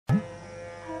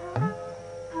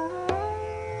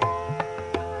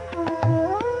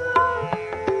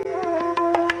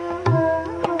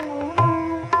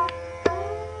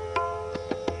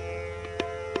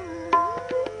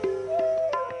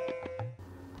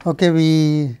Okay,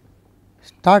 we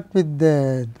start with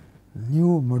the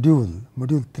new module,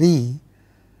 module 3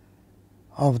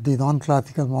 of the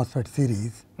non-classical MOSFET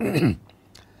series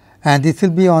and this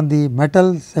will be on the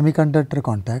metal semiconductor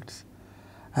contacts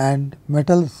and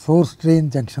metal source drain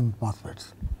junction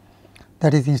MOSFETs.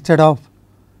 That is, instead of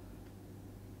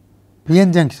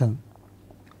PN junction,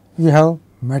 we have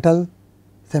metal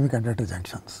semiconductor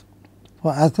junctions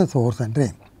for as the source and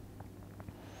drain.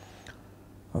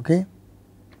 Okay.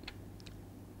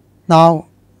 Now,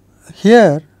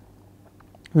 here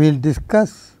we will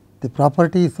discuss the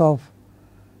properties of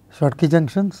Schottky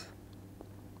junctions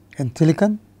in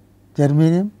silicon,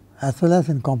 germanium as well as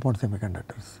in compound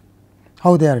semiconductors,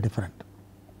 how they are different.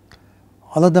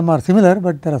 All of them are similar,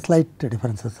 but there are slight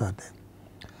differences are there.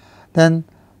 Then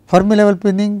Fermi level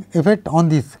pinning effect on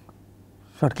this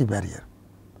Schottky barrier,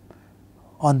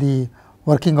 on the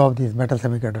working of these metal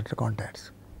semiconductor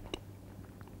contacts.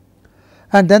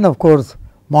 And then of course,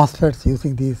 MOSFETs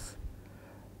using these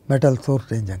metal source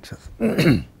drain junctions.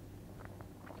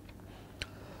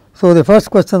 So, the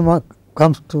first question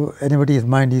comes to anybody's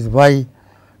mind is why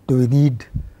do we need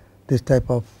this type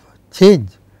of change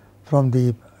from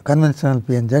the conventional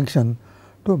PN junction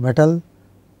to metal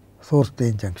source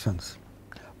drain junctions,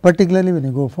 particularly when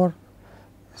you go for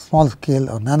small scale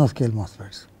or nano scale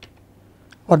MOSFETs.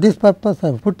 For this purpose, I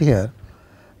have put here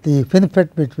the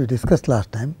FinFET which we discussed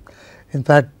last time. In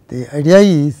fact, the idea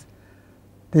is,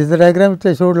 this is the diagram which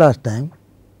I showed last time.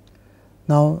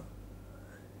 Now,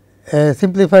 a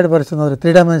simplified version or a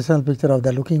 3-dimensional picture of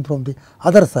that looking from the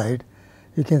other side,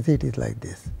 you can see it is like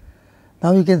this.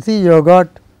 Now, you can see you have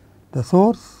got the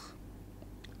source,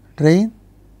 drain,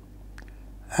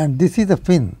 and this is the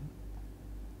fin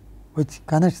which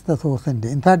connects the source and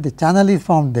drain. In fact, the channel is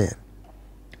formed there,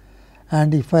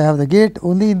 and if I have the gate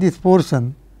only in this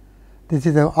portion, this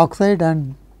is the oxide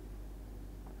and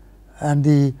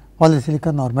the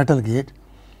polysilicon or metal gate,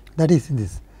 that is in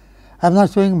this. I am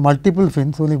not showing multiple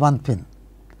fins, only one fin.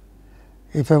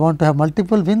 If I want to have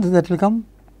multiple fins, that will come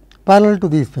parallel to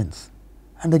these fins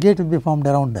and the gate will be formed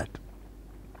around that.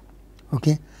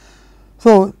 Okay.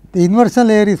 So, the inversion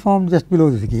layer is formed just below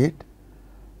this gate,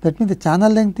 that means the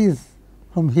channel length is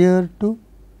from here to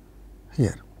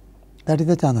here, that is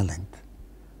the channel length.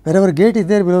 Wherever gate is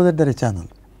there, below that there is channel.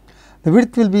 The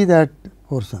width will be that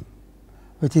portion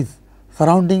which is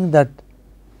surrounding that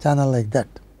channel like that.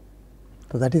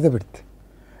 So, that is the width.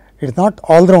 It is not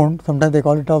all round, sometimes they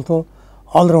call it also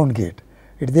all round gate.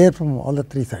 It is there from all the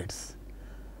 3 sides.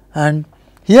 And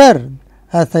here,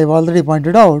 as I have already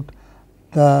pointed out,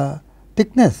 the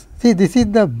thickness, see this is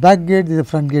the back gate, this is the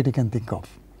front gate you can think of.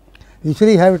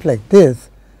 Usually you have it like this,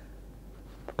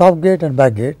 top gate and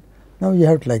back gate. Now, you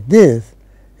have it like this,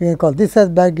 you can call this as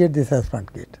back gate, this as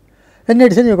front gate. In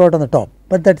addition, you got on the top,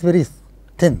 but that is very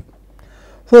thin.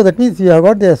 So, that means you have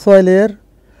got the SOI layer,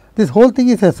 this whole thing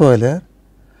is SOI layer,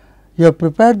 you have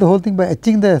prepared the whole thing by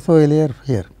etching the SOI layer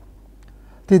here.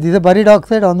 See, this is a buried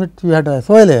oxide on which you had a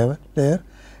SOI layer,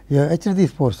 you have etched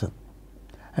this portion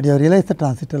and you have realized the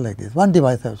transistor like this, one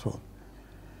device I have shown.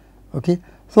 Okay.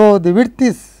 So, the width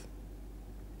is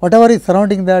whatever is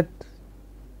surrounding that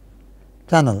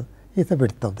channel is the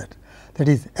width of that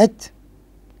is h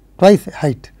twice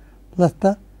height plus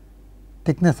the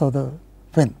thickness of the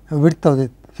fin, width of the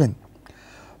fin.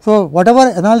 So, whatever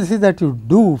analysis that you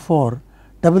do for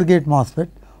double gate MOSFET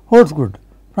holds good,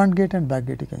 front gate and back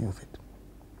gate you can use it.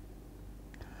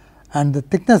 And the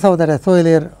thickness of that SOI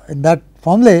layer in that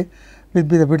formulae will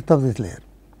be the width of this layer.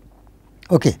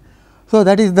 Okay. So,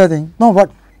 that is the thing. Now, why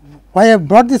I have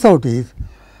brought this out is,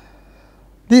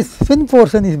 this fin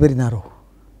portion is very narrow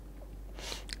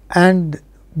and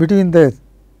between the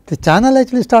channel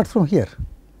actually starts from here.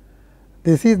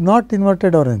 This is not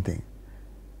inverted or anything.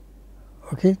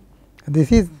 Okay. This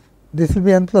will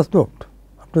be n plus doped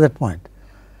up to that point,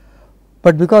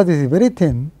 but because this is very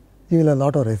thin, you will have a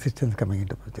lot of resistance coming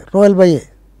into picture. Rho L by A,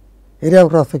 area of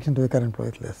cross section to the current flow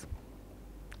is less.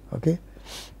 Okay.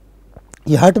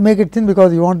 You have to make it thin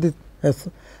because you want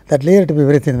that layer to be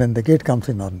very thin when the gate comes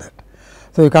in on that.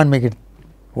 So, you can't make it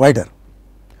wider.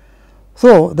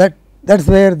 So, that is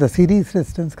where the series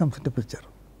resistance comes into picture.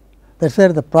 That is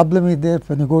where the problem is there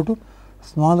when you go to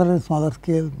smaller and smaller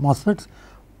scale MOSFETs,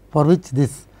 for which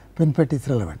this FinFET is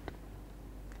relevant.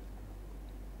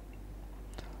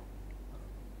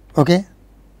 Okay.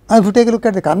 Now, if you take a look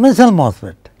at the conventional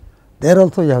MOSFET, there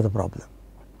also you have the problem.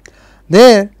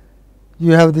 There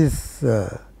you have this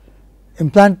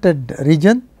implanted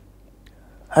region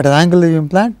at an angle you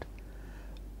implant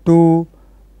to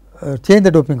change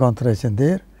the doping concentration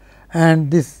there, and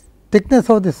this thickness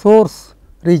of the source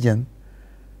region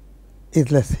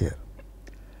is less here.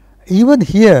 Even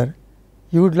here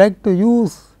you would like to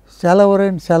use shallower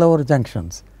and shallower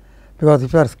junctions, because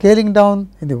if you are scaling down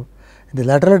in the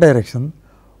lateral direction,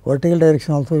 vertical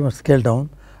direction also you must scale down,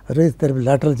 otherwise there will be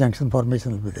lateral junction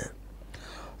formation will be there.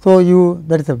 So,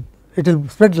 it will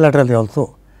spread laterally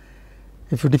also.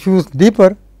 If you diffuse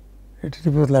deeper, it will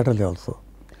diffuse laterally also.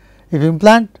 If you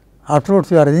implant,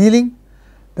 afterwards you are annealing,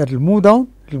 that will move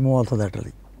down, it will move also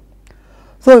laterally.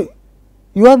 So,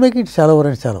 you are making it shallower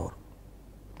and shallower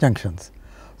junctions.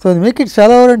 So, when you make it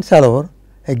shallower and shallower,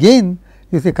 again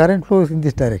you see current flow is in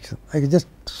this direction. I can just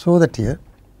show that here.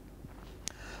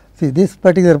 See this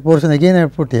particular portion again I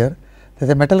have put here, there is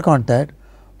a metal contact.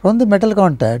 From the metal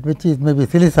contact, which is maybe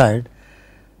silicide,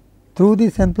 through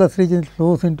this N plus region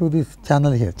flows into this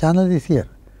channel here. Channel is here,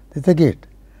 this is a gate.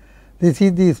 This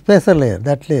is the spacer layer,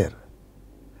 that layer.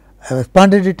 I have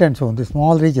expanded it and shown the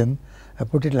small region, I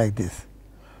put it like this.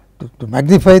 To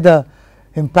magnify the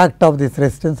impact of this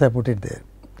resistance, I put it there.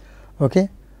 Okay.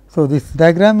 So, this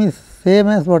diagram is same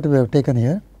as what we have taken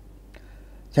here.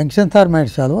 Junctions are made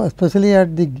shallow, especially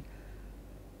at the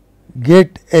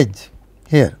gate edge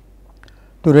here,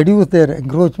 to reduce their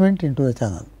encroachment into the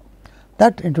channel.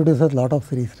 That introduces lot of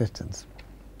series resistance,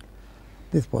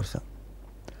 this portion.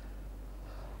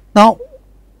 Now,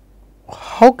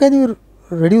 how can you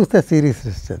reduce the series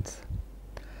resistance?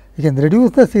 You can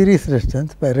reduce the series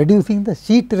resistance by reducing the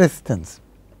sheet resistance.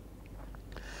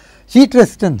 Sheet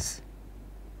resistance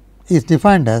is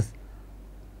defined as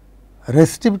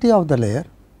resistivity of the layer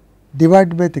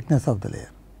divided by thickness of the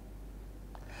layer.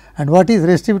 And what is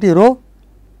resistivity rho?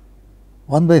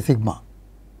 1 by sigma.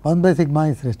 1 by sigma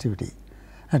is resistivity,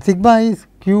 and sigma is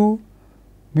q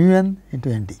mu n into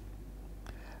n d,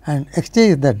 and x j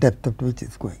is the depth up to which it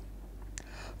is going.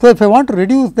 So, if I want to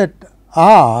reduce that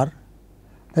R,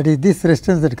 that is this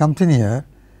resistance that comes in here,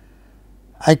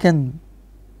 I can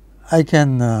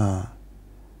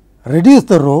reduce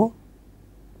the rho,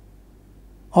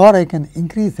 or I can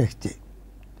increase x j,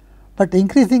 but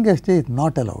increasing x j is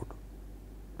not allowed,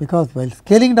 because while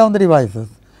scaling down the devices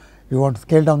you want to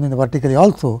scale down in the vertically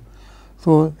also.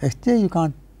 So, x j you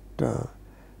can't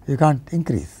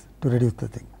increase to reduce the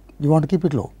thing, you want to keep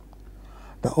it low.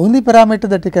 The only parameter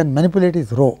that you can manipulate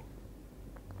is rho.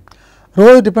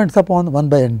 Rho depends upon 1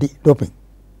 by n d doping.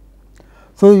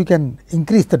 So, you can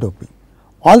increase the doping.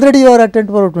 Already you are at 10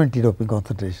 to the power 20 doping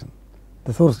concentration,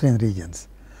 the source drain regions.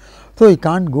 So, you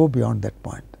can't go beyond that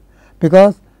point,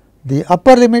 because the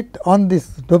upper limit on this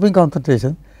doping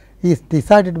concentration is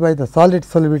decided by the solid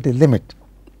solubility limit.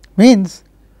 Means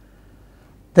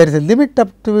there is a limit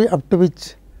up to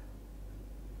which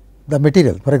the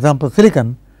material, for example,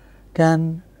 silicon,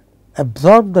 can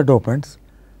absorb the dopants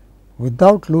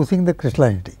without losing the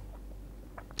crystallinity.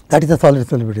 That is the solid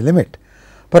solubility limit.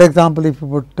 For example, if you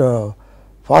put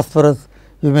phosphorus,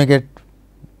 you may get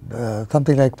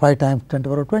something like 5 times 10 to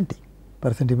the power 20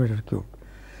 per centimeter cube.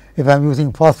 If I am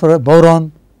using phosphorus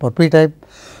boron for p type,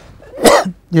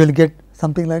 you will get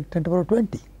something like 10 to the power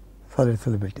 20 solid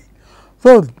solubility.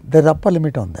 So, there is upper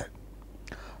limit on that.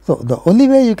 So, the only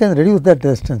way you can reduce that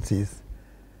resistance is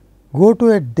go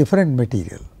to a different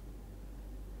material,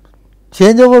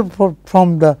 change over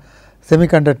from the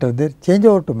semiconductor there, change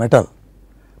over to metal.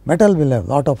 Metal will have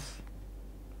lot of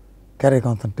carrier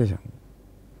concentration,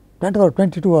 10 to the power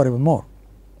 22 or even more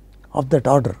of that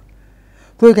order.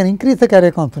 So, you can increase the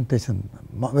carrier concentration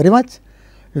very much,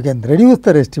 you can reduce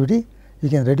the resistivity, you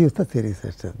can reduce the series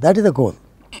resistance, that is the goal.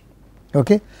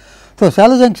 Okay. So,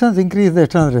 shallow junctions increase the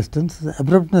external resistance, the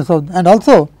abruptness of, and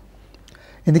also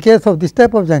in the case of this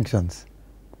type of junctions,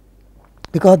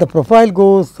 because the profile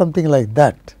goes something like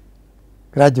that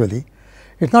gradually,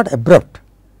 it is not abrupt.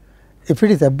 If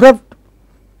it is abrupt,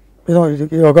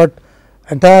 you have got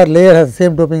entire layer has the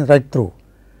same doping right through.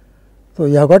 So,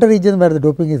 you have got a region where the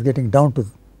doping is getting down to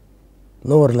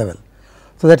lower level.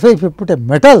 So, that is why if you put a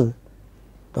metal,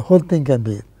 the whole thing can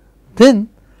be thin,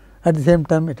 at the same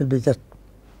time it will be just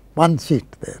one sheet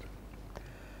there.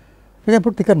 You can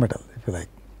put thicker metal if you like.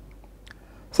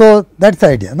 So, that is the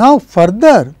idea. Now,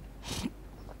 further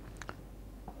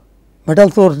metal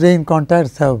source drain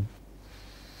contacts have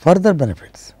further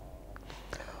benefits.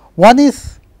 One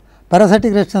is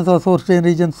parasitic resistance of source drain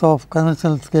regions of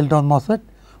conventional scale down MOSFET,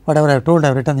 whatever I have told I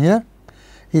have written here,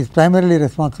 is primarily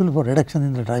responsible for reduction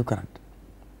in the drive current.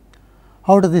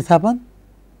 How does this happen?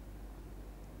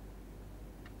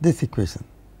 This equation.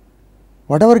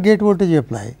 Whatever gate voltage you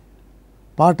apply,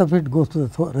 part of it goes to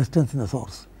the resistance in the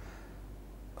source.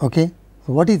 Okay.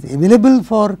 So, what is available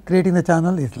for creating the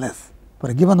channel is less for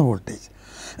a given voltage.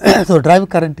 So, drive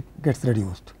current gets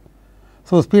reduced.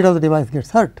 So, speed of the device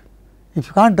gets hurt. If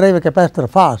you can't drive a capacitor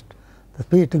fast, the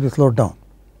speed will be slowed down.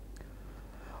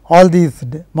 all these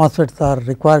MOSFETs are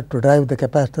required to drive the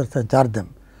capacitors and charge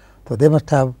them. So, they must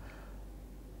have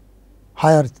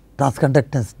higher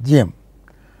transconductance GM.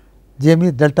 GM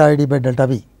is delta ID by delta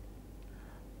V.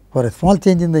 For a small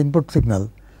change in the input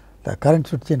signal, the current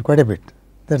should change quite a bit.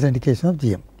 That is an indication of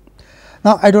GM.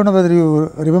 Now, I do not know whether you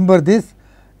remember this.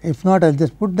 If not, I will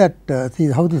just put that, see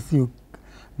how this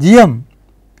GM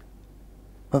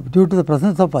due to the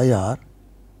presence of IR,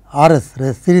 RS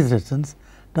series resistance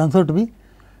turns out to be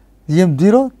GM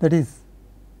 0, that is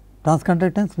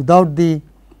transconductance without the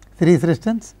series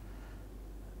resistance,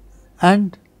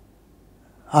 and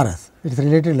RS. It is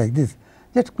related like this.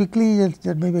 Just quickly,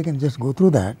 maybe I can just go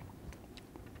through that.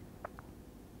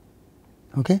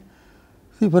 Okay.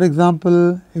 See, for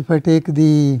example, if I take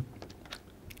the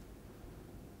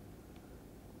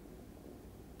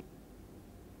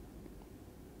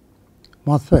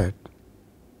MOSFET,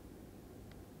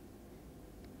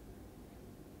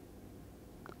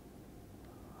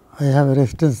 I have a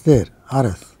resistance there,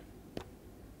 RS.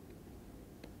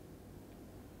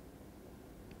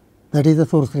 That is the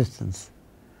source resistance.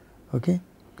 Okay.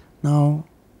 Now,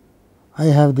 I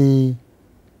have the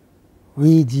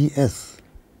VGS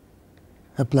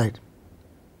applied.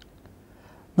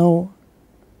 Now,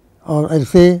 or I will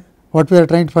say what we are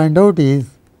trying to find out is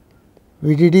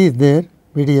VDD is there,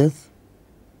 VDS.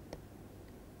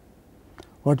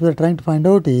 What we are trying to find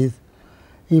out is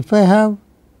if I have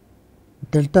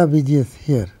delta VGS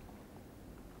here,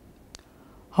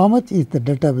 how much is the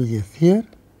delta VGS here,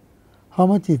 how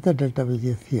much is the delta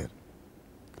VGS here.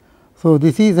 So,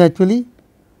 this is actually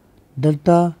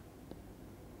delta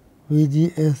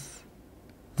VGS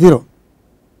 0.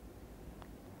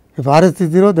 If RS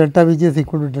is 0, delta VGS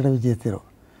equal to delta VGS 0,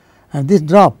 and this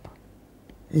drop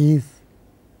is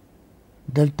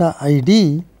delta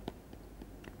ID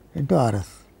into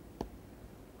RS.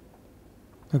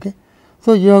 Okay.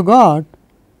 So, you have got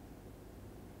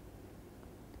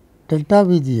delta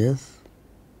VGS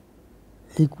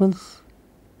equals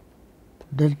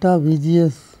delta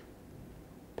VGS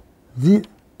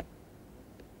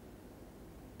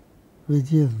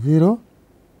 0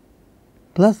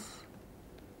 plus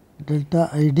delta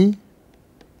ID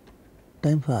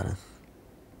times RS.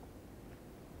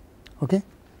 Okay.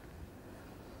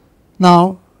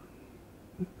 Now,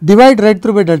 divide right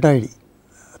through by delta ID.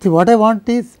 See, what I want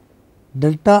is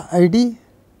delta ID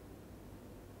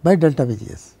by delta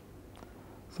VGS.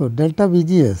 So, delta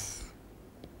VGS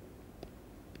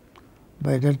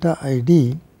by delta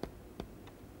ID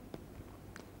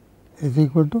is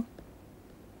equal to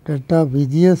delta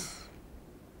VGS,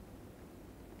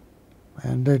 my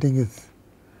handwriting is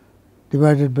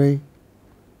divided by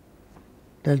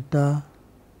delta,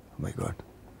 oh my god,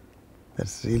 that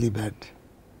is really bad.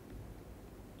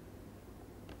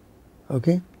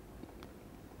 Okay.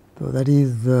 So, that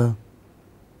is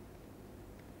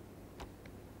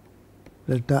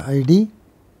delta ID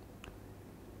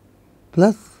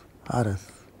plus RS.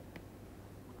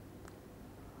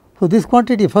 So, this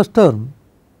quantity first term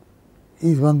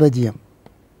is 1 by GM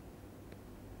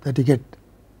that you get,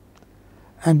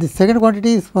 and the second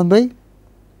quantity is 1 by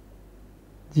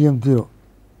GM 0.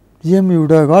 GM you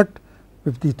would have got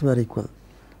if these two are equal,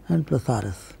 and plus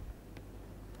RS.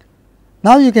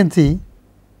 Now, you can see,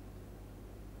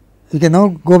 you can now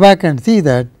go back and see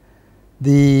that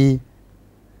the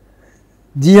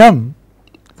GM,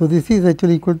 so this is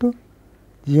actually equal to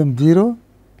GM 0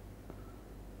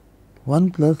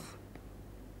 1 plus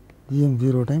GM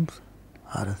 0 times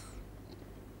RS.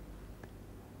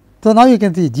 So, now you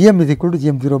can see GM is equal to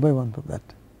GM 0 by 1 of that.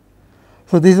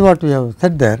 So, this is what we have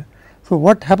said there. So,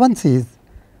 what happens is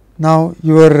now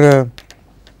your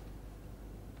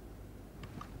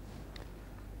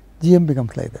GM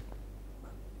becomes like that.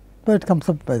 So, it comes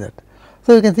up by that.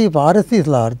 So, you can see if RS is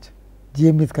large,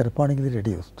 GM is correspondingly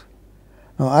reduced.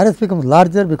 Now, RS becomes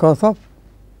larger because of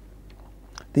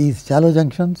these shallow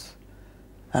junctions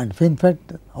and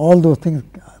FinFET, all those things.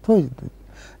 So,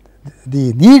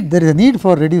 there is a need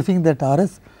for reducing that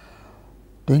RS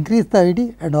to increase the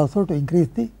ID and also to increase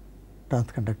the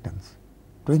transconductance,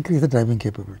 to increase the driving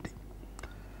capability.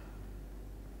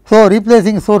 So,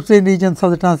 replacing source drain regions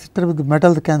of the transistor with the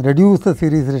metal can reduce the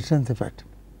series resistance effect.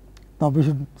 Now, we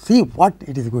should see what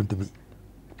it is going to be.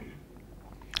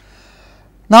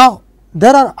 Now,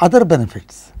 there are other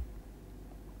benefits.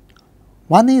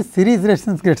 One is series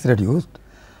resistance gets reduced,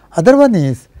 other one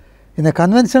is in a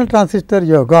conventional transistor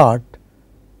you have got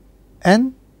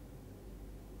N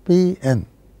P N,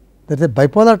 that is a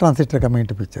bipolar transistor coming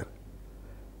into picture.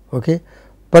 Okay.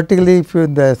 Particularly if you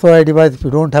in the SOI device, if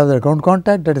you do not have the ground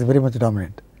contact, that is very much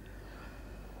dominant.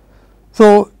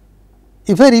 So,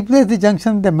 if I replace the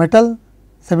junction with the metal,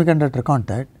 semiconductor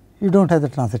contact, you do not have the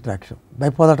transit action,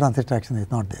 bipolar transit action is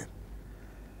not there.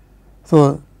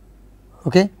 So,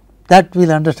 that we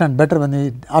will understand better when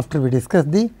we after we discuss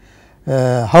the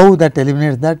how that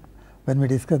eliminates that when we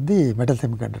discuss the metal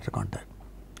semiconductor contact.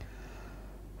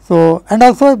 So, and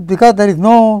also because there is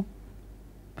no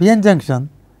p-n junction,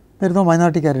 there is no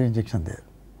minority carrier injection there,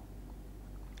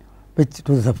 which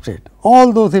to the substrate.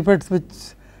 All those effects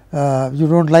which you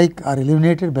do not like are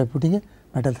eliminated by putting a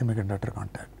metal semiconductor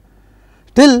contact.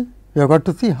 Still, we have got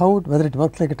to see how whether it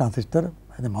works like a transistor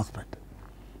and a MOSFET.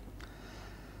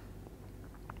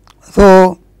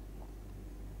 So,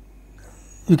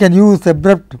 you can use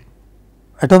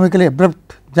atomically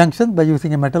abrupt junction by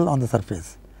using a metal on the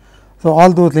surface. So,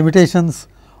 all those limitations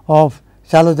of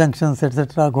shallow junctions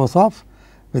etcetera goes off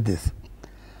with this.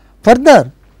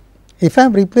 Further, if I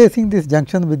am replacing this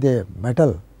junction with a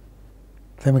metal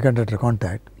semiconductor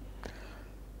contact,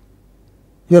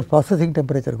 your processing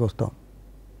temperature goes down,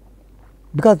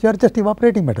 because you are just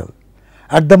evaporating metal.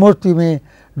 At the most you may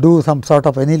do some sort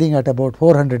of annealing at about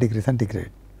 400 degree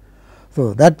centigrade.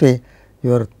 So, that way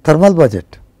your thermal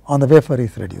budget on the wafer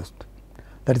is reduced.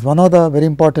 That is one of the very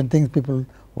important things people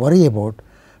worry about.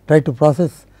 Try to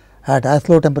process at as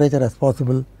low temperature as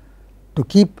possible to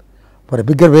keep for a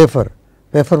bigger wafer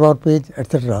warpage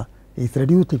etcetera is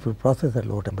reduced if you process at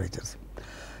low temperatures.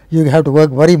 You have to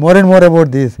worry more and more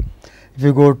about this if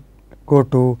you go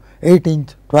to 8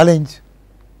 inch, 12 inch,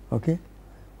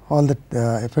 all the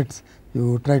effects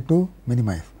you try to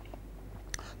minimize.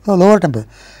 So, lower temperature,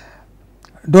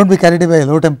 do not be carried away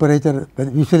low temperature.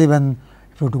 Usually when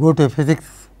if you go to a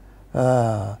physics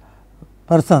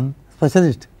person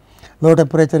specialist, low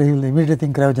temperature he will immediately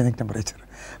think cryogenic temperature,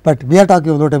 but we are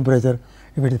talking of low temperature.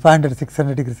 If it is 500,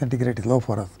 600 degree centigrade is low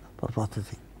for us for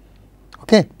processing.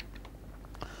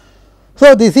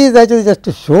 So, this is actually just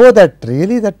to show that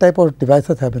really that type of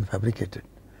devices have been fabricated.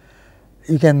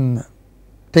 You can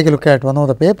take a look at one of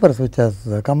the papers which has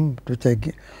come, which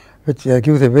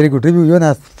gives a very good review even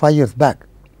as 5 years back.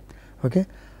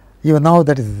 Even now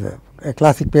that is a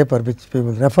classic paper which we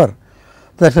will refer.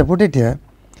 So, let us put it here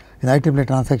in IEEE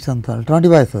transactions electron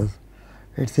devices.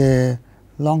 It is a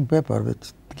long paper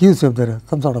which gives you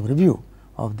some sort of review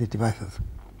of the devices.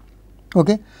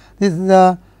 This is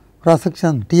the cross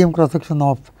section, TM cross section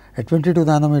of a 22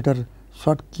 nanometer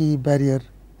Schottky barrier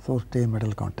source drain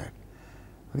metal contact.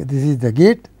 This is the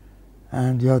gate,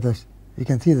 and you have the, you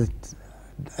can see the,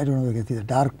 I do not know if you can see the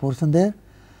dark portion there.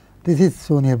 This is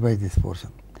shown here by this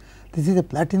portion. This is a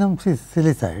platinum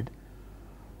silicide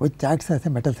which acts as a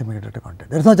metal semiconductor contact.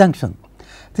 There is no junction.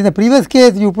 So, in the previous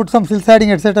case you put some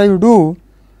silciding etcetera, you do,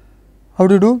 how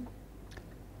do you do?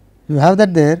 You have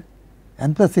that there,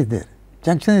 N plus is there,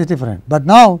 junction is different, but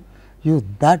now use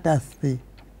that as the,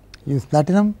 use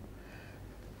platinum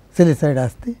silicide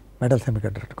as the metal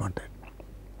semiconductor contact.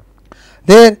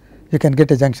 There you can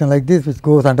get a junction like this which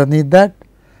goes underneath that,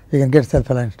 you can get self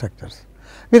aligned structures.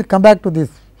 We will come back to this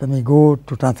when we go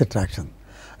to transit traction.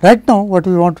 Right now what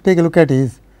we want to take a look at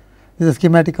is, this is a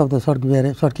schematic of the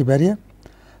Schottky barrier.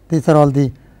 These are all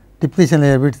the depletion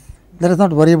layer bits. Let us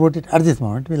not worry about it at this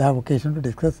moment, we will have occasion to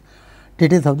discuss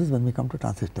details of this when we come to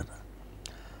transistor.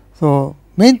 So,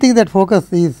 main thing that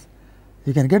focus is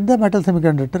you can get the metal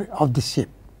semiconductor of this shape.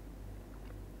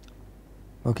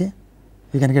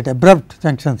 You can get abrupt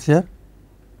junctions here,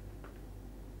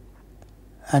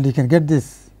 and you can get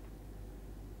this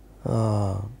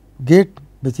gate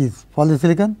which is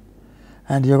polysilicon,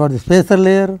 and you have got the spacer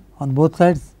layer on both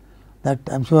sides that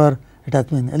I am sure it has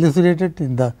been elucidated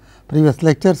in the previous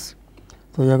lectures.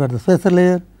 So, you have got the spacer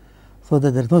layer, so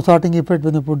that there is no shorting effect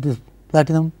when you put this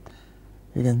platinum.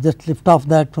 You can just lift off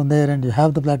that from there and you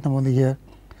have the platinum only here.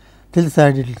 Till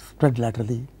side it will spread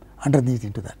laterally underneath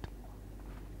into that.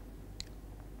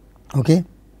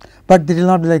 But it will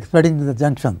not be like spreading to the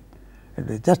junction, it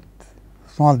will be just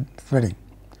small spreading.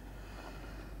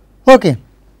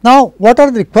 Now, what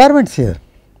are the requirements here?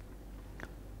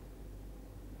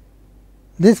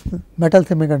 This metal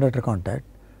semiconductor contact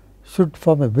should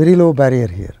form a very low barrier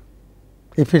here.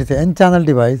 If it is an N channel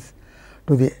device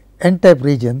to the N type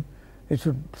region, it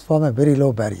should form a very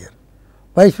low barrier.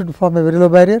 Why should it form a very low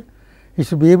barrier? It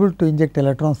should be able to inject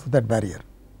electrons through that barrier,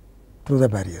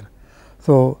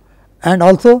 So, and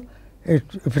also if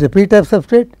it is a p type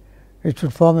substrate, it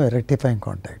should form a rectifying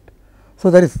contact. So,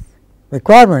 there is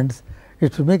requirements,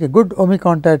 it should make a good ohmic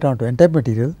contact onto N type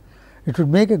material, it should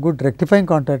make a good rectifying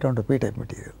contact onto p type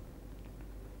material.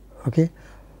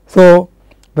 So,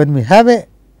 when we have a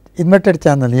inverted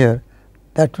channel here,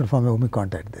 that should form a ohmic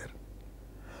contact there.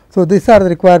 So, these are the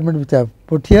requirements which I have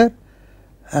put here,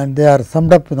 and they are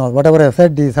summed up, whatever I have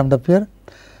said is summed up here.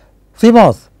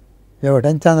 CMOS, you have a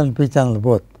n channel and p channel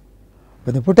both.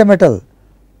 When you put a metal,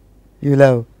 you will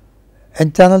have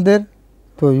n channel there,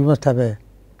 so you must have a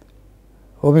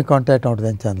ohmic contact onto the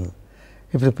n channel.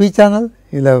 If it is p channel,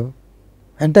 you will have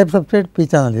n type substrate, p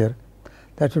channel here,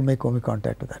 that should make ohmic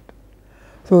contact to that.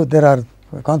 So, there are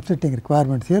conflicting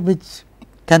requirements here which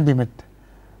can be met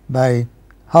by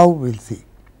how we will see.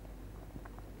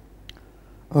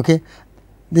 Okay.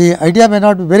 The idea may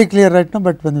not be very clear right now,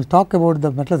 but when you talk about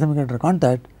the metal semiconductor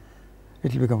contact,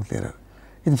 it will become clearer.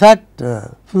 In fact,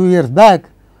 few years back,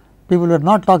 people were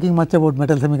not talking much about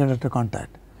metal semiconductor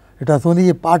contact. It was only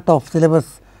a part of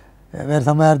syllabus where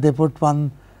somewhere they put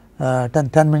 10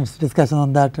 minutes discussion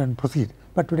on that and proceed.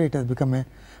 But today it has become a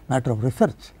matter of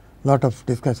research, lot of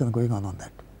discussion going on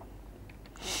that.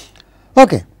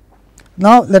 Okay.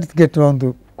 Now, let us get on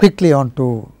to quickly on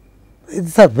to,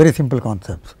 these are very simple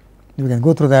concepts. You can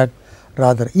go through that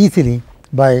rather easily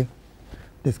by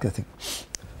discussing.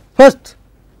 First,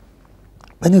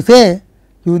 when you say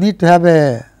you need to have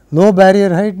a low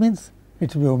barrier height, means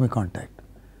it should be ohmic contact.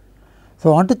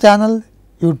 So, onto channel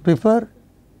you would prefer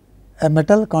a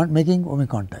metal making ohmic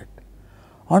contact.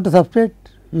 Onto substrate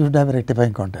you should have a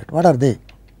rectifying contact. What are they?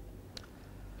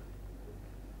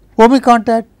 Ohmic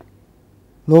contact,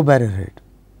 low barrier height.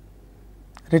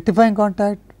 Rectifying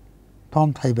contact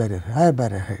forms higher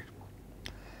barrier height.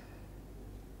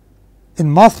 In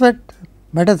MOSFET,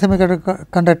 metal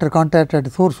semiconductor contact at the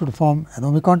source should form an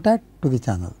ohmic contact to the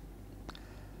channel.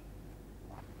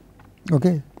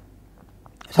 Okay.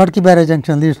 Schottky barrier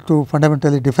junction leads to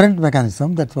fundamentally different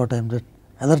mechanism, that is what I am just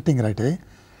alerting right away.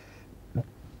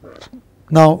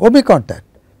 Now, ohmic contact,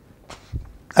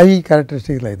 I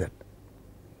characteristic like that,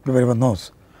 everyone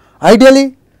knows.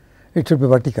 Ideally, it should be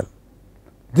vertical,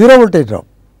 0 voltage drop,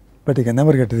 but you can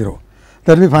never get 0,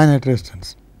 there will be finite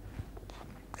resistance.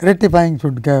 Rectifying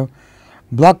should give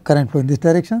block current flow in this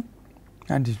direction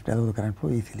and it should allow the current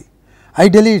flow easily.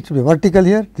 Ideally, it should be vertical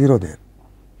here, 0 there,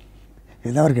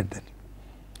 you will never get that.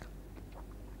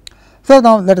 So,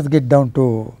 now let us get down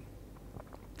to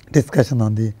discussion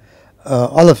on the,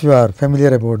 all of you are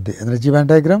familiar about the energy band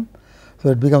diagram. So,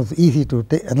 it becomes easy to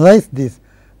analyze this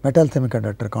metal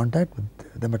semiconductor contact with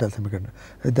the metal semiconductor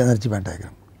with the energy band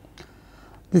diagram.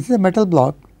 This is a metal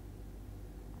block,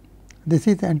 this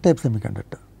is n type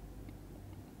semiconductor.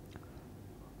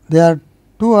 They are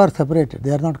two are separated,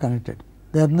 they are not connected,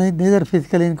 they are neither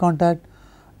physically in contact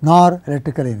nor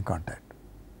electrically in contact.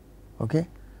 Okay.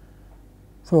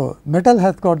 So, metal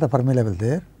has got the Fermi level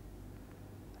there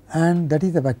and that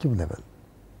is the vacuum level.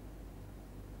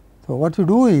 So, what you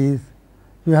do is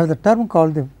you have the term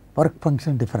called the work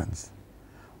function difference,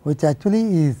 which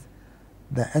actually is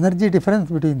the energy difference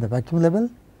between the vacuum level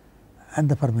and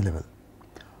the Fermi level.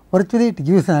 Virtually it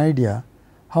gives an idea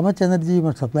how much energy you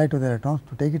must supply to the electrons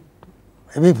to take it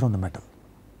away from the metal.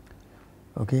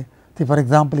 Okay. See, for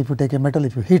example, if you take a metal,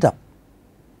 if you heat up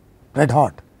red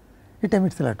hot, it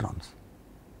emits electrons.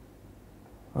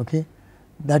 Okay.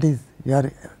 That is, you are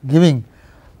giving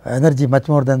energy much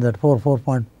more than that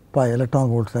 4.5 electron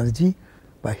volts energy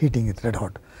by heating it red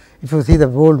hot. If you see the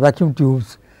old vacuum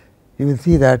tubes, you will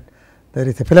see that there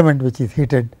is a filament which is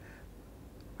heated,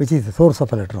 which is the source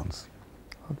of electrons.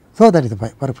 Okay. So, that is the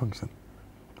work function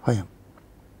phi m.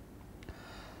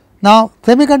 Now,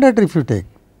 semiconductor if you take,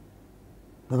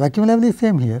 the vacuum level is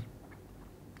same here,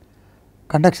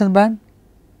 conduction band,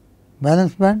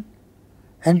 valence band,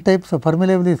 n type, so Fermi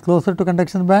level is closer to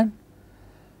conduction band.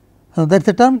 Now, that is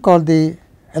a term called the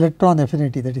electron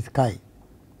affinity, that is chi,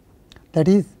 that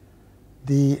is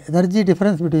the energy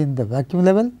difference between the vacuum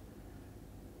level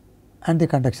and the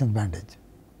conduction band edge.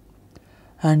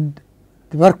 And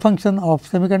the work function of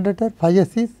semiconductor phi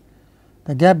s is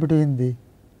the gap between the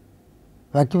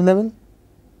vacuum level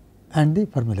and the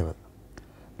Fermi level.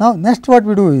 Now, next what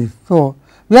we do is, so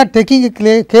we are taking a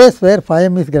case where phi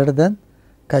m is greater than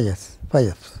chi s, phi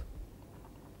f,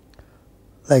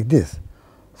 like this.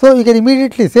 So, you can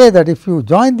immediately say that if you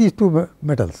join these two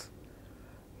metals,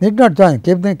 need not join,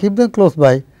 keep them close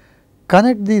by,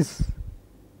 connect these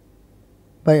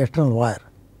by external wire,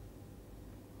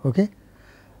 okay,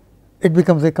 it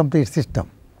becomes a complete system.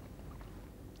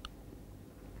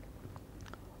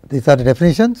 These are the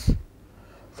definitions.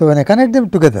 So, when I connect them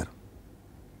together,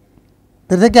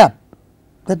 there is a gap,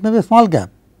 that may be a small gap.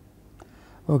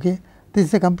 Okay. This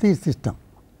is a complete system.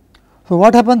 So,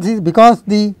 what happens is, because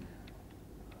the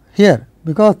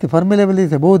Fermi level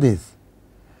is above this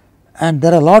and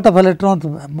there are a lot of electrons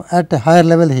at a higher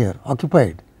level here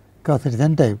occupied, because it is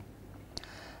n type,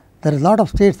 there is a lot of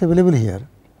states available here.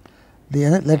 The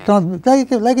electrons,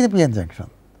 like in the p-n junction,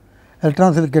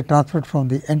 electrons will get transferred from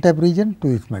the n type region to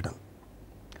this metal.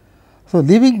 So,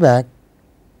 leaving back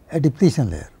a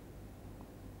depletion layer,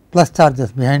 plus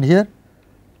charges behind here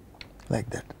like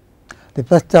that. The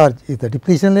plus charge is the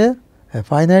depletion layer, a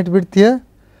finite width here,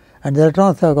 and the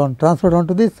electrons have gone transferred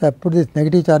onto this. I have put these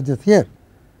negative charges here,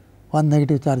 one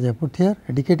negative charge I have put here,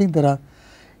 indicating there are,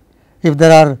 if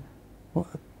there are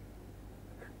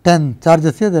 10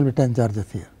 charges here, there will be 10 charges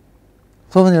here.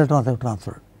 So many electrons have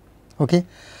transferred. Okay.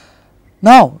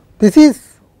 Now, this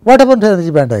is what happened to the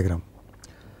energy band diagram.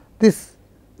 This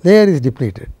layer is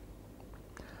depleted.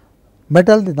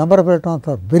 Metal, the number of electrons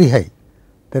are very high.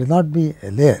 There will not be a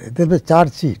layer, there will be a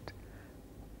charge sheet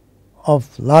of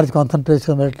large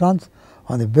concentration of electrons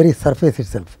on the very surface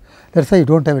itself. That is why you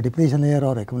do not have a depletion layer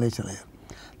or accumulation layer,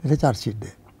 there is a charge sheet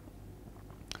there.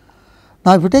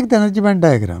 Now, if you take the energy band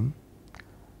diagram,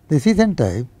 this is n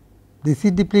type, this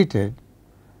is depleted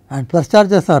and plus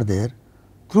charges are there.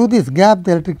 Through this gap,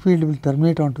 the electric field will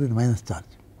terminate onto the minus charge,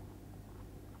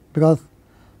 because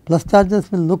plus charges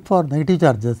will look for negative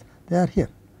charges, they are here,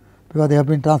 because they have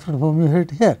been transferred from here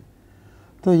to here.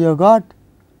 So, you have got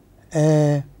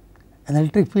an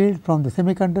electric field from the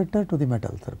semiconductor to the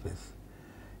metal surface.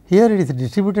 Here it is a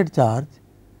distributed charge,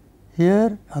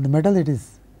 here on the metal it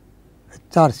is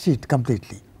a charge sheet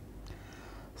completely.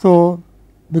 So,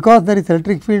 because there is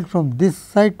electric field from this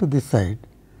side to this side,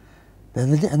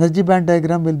 the energy band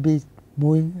diagram will be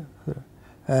moving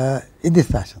in this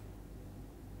fashion,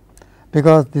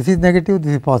 because this is negative,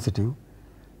 this is positive.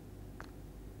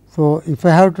 So, if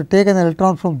I have to take an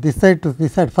electron from this side to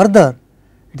this side further,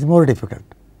 it is more difficult,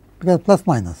 because plus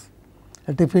minus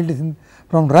electric field is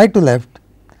from right to left.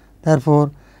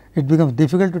 Therefore, it becomes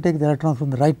difficult to take the electrons from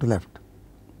the right to left.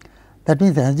 That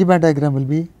means, the energy band diagram will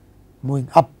be moving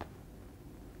up.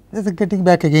 This is getting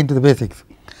back again to the basics.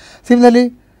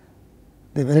 Similarly,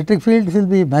 the electric field will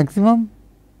be maximum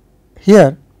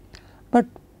here, but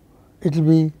it will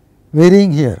be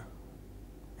varying here,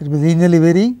 it will be linearly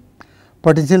varying,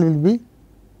 potential will be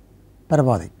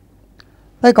parabolic,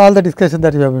 like all the discussion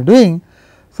that we have been doing.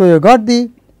 So, you have got the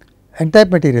n type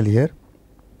material here,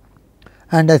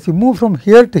 and as you move from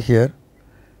here to here,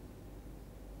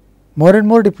 more and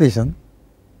more depletion,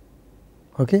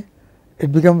 okay,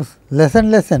 it becomes less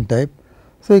and less n type.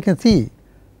 So, you can see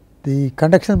the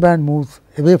conduction band moves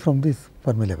away from this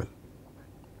Fermi level.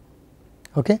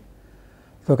 Okay.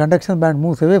 So, conduction band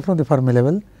moves away from the Fermi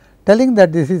level, telling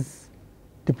that this is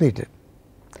depleted,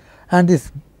 and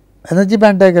this energy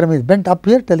band diagram is bent up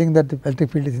here, telling that the electric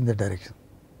field is in that direction.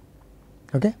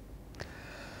 Okay.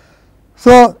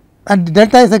 So, and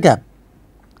delta is a gap.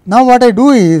 Now, what I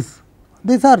do is,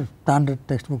 these are standard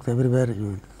textbooks everywhere, you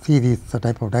will see these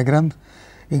type of diagrams,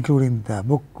 including the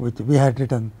book which we had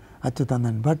written, Achyutan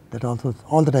and Bhatt, that also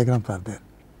all the diagrams are there.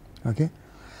 Okay.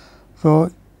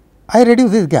 So, I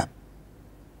reduce this gap.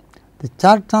 The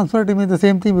charge transfer remains the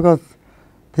same thing, because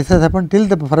this has happened till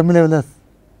the Fermi level has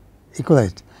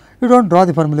equalized. You do not draw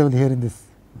the Fermi level here in this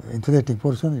insulating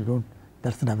portion, you do not,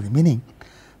 that does not have any meaning.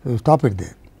 So, you stop it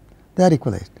there, they are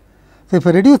equalized. So, if I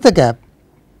reduce the gap,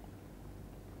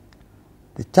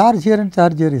 the charge here and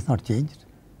charge here is not changed,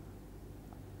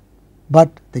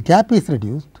 but the gap is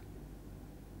reduced.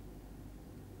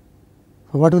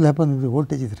 So, what will happen if the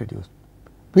voltage is reduced?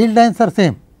 Field lines are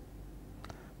same,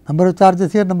 number of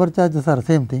charges here, number of charges are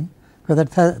same thing, because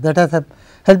that has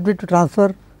helped it to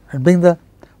transfer and bring the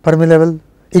Fermi level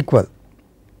equal.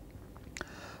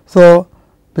 So,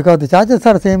 because the charges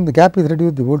are same, the gap is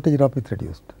reduced, the voltage drop is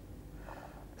reduced.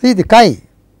 See the chi,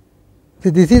 see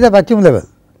this is the vacuum level,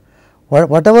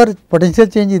 whatever potential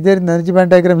change is there in the energy band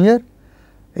diagram here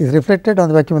is reflected on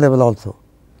the vacuum level also.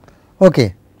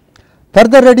 Okay.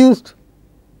 Further reduced,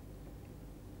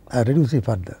 I reduce it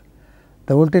further,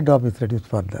 the voltage drop is reduced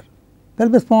further, there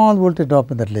will be a small voltage drop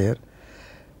in that layer.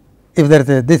 If there is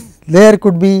a, this layer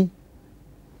could be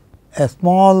a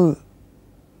small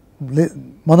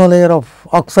monolayer of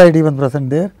oxide even present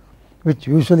there, which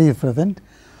usually is present.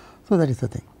 So, that is the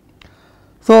thing.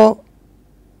 So,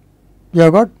 you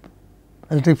have got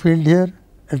electric field here,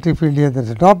 there is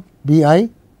a drop B I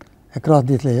across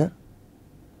this layer.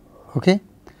 Okay.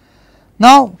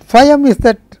 Now, phi m is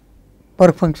that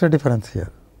work function difference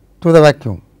here to the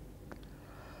vacuum,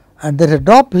 and there is a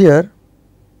drop here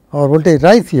or voltage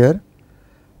rise here.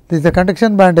 This is the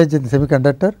conduction band edge in the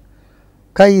semiconductor,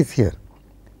 chi is here.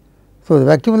 So, the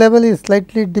vacuum level is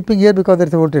slightly dipping here, because there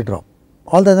is a voltage drop.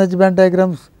 All the energy band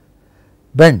diagrams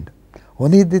bend,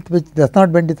 only this which does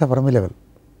not bend is the Fermi level,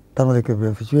 thermal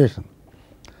equilibrium situation.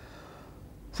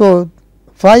 So,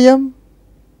 phi m,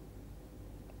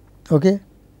 okay,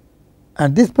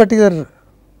 and this particular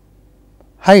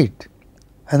height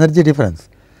energy difference,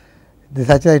 this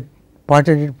such a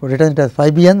written it as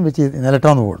phi Bn, which is in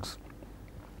electron volts.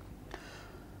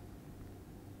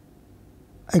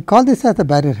 I call this as the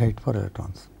barrier height for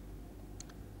electrons.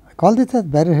 I call this as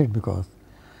barrier height because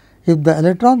if the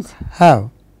electrons have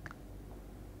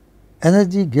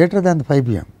energy greater than phi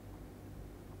Bm,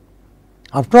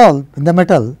 after all in the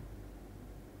metal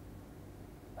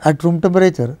at room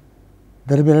temperature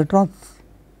there will be electrons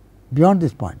beyond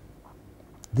this point.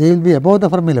 They will be above the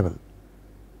Fermi level.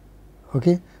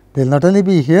 Okay. They will not only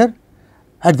be here,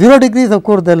 at 0 degrees of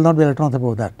course, there will not be electrons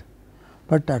above that,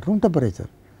 but at room temperature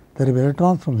there will be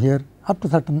electrons from here up to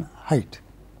certain height.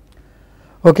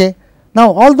 Okay.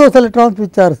 Now, all those electrons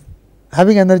which are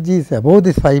having energies above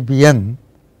this phi Bn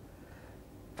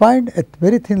find a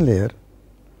very thin layer,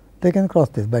 they can cross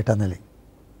this by tunneling.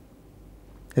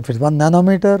 If it is 1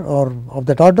 nanometer or of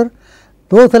that order,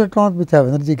 those electrons which have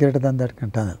energy greater than that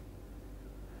can tunnel.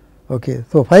 Okay.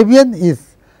 So, phi Bn is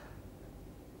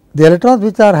the electrons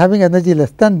which are having energy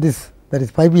less than this, that is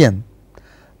phi Bn,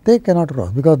 they cannot cross,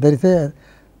 because there is a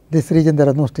this region there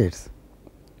are no states,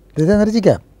 there is an energy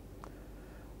gap,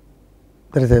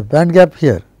 there is a band gap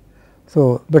here.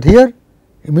 So, but here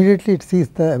immediately it sees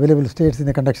the available states in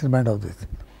the conduction band of this,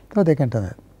 so they can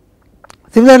tunnel.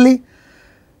 Similarly,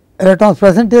 electrons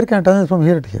present here can tunnel from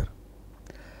here to here.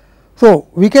 So,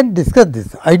 we can discuss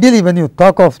this. Ideally, when you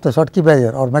talk of the Schottky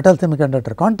barrier or metal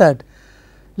semiconductor contact,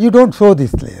 you do not show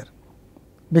this layer,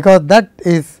 because that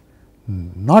is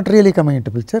not really coming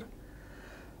into picture,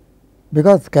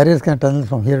 because carriers can tunnel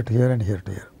from here to here and here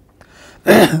to here.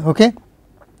 Okay.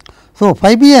 So,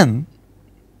 phi Bn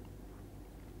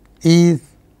is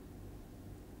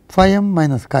phi m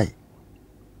minus chi,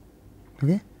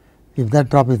 okay, if that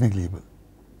drop is negligible.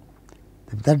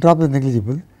 If that drop is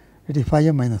negligible, it is phi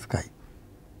m minus chi.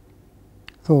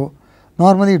 So,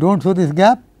 normally you do not show this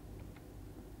gap.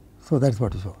 So, that is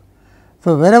what you show.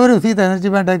 So, wherever you see the energy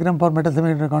band diagram for metal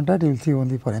semiconductor contact, you will see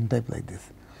only for n type like this.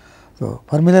 So,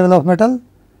 Fermi level of metal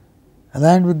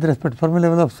aligned with respect to Fermi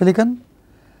level of silicon,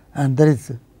 and there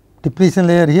is depletion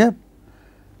layer here.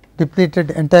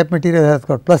 Depleted n type material has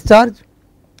got plus charge,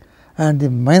 and the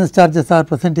minus charges are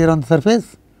present here on the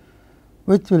surface,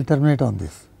 which will terminate on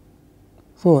this.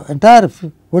 So, entire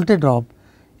voltage drop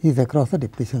is across the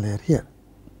depletion layer here.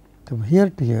 From here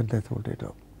to here, there is voltage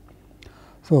drop.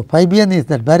 So, phi Bn is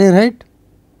that barrier height,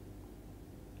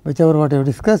 whichever what I have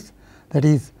discussed, that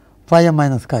is phi m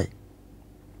minus chi.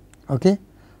 Okay.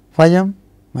 Phi m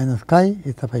minus chi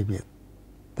is the phi Bn,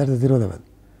 that is 0 level.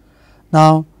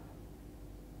 Now,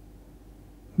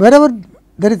 wherever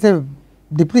there is a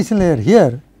depletion layer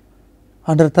here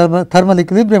under thermal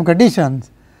equilibrium conditions,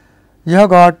 you have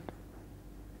got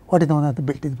what is known as the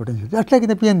built-in potential, just like in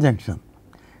the p-n junction.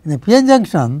 In the p-n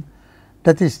junction,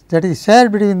 that is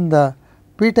shared between the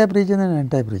p type region and n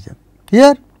type region.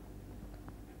 Here,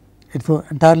 it is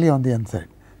entirely on the n side.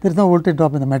 There is no voltage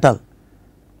drop in the metal.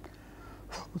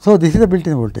 So, this is the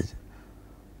built-in voltage.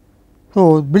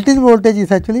 So, built-in voltage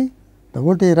is actually the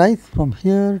voltage rise from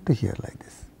here to here like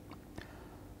this.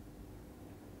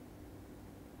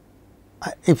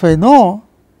 If I know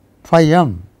phi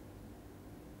m,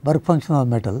 work function of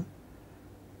metal,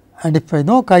 and if I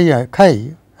know chi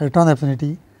electron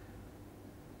affinity,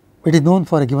 it is known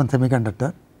for a given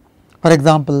semiconductor. For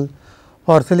example,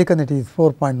 for silicon it is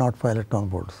 4.05 electron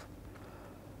volts.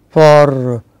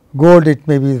 For gold it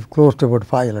may be close to about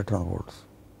 5 electron volts,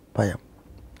 phi m.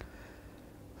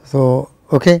 So,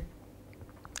 okay.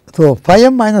 So, phi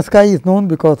m minus chi is known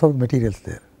because of the materials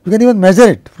there. You can even measure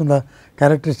it from the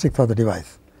characteristics of the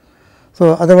device.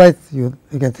 So, otherwise you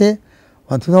can say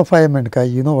once you know phi m and chi,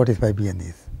 you know what is phi Bn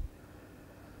is.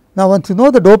 Now, once you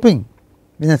know the doping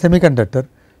in a semiconductor,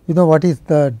 you know what is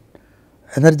the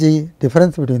energy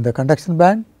difference between the conduction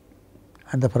band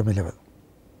and the Fermi level.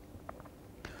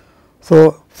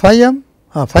 So, phi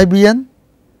Bn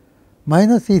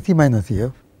minus E c minus E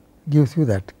f gives you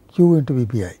that Q into V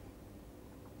p I.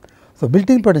 So,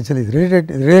 built-in potential is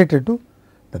related to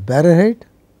the barrier height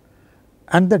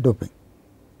and the doping.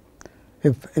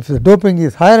 If the doping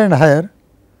is higher and higher,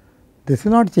 this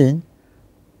will not change,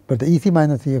 but the E c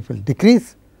minus E f will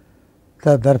decrease.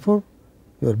 So, therefore,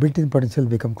 your built-in potential will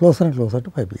become closer and closer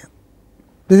to phi Bn.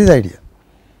 This is the idea.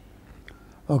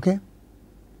 Okay.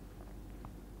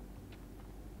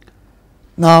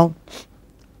 Now,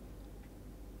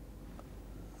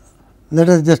 let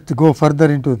us just go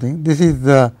further into things. This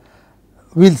is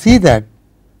we will see that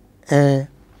a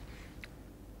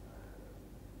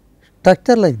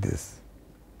structure like this,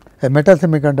 a metal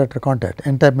semiconductor contact,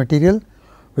 n type material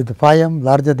with the phi m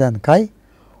larger than chi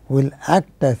will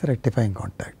act as a rectifying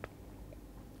contact,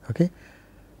 okay,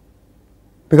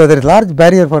 because there is large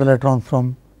barrier for electrons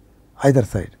from either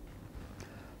side.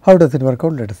 How does it work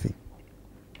out? Let us see.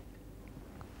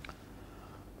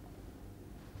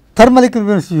 Thermal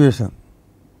equilibrium situation.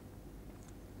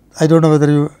 I do not know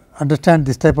whether you understand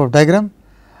this type of diagram.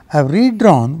 I have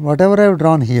redrawn whatever I have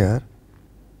drawn here.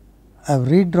 I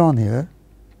have redrawn here.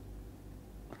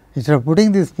 Instead of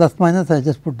putting this plus minus, I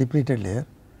just put depleted layer,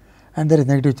 and there is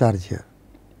negative charge here.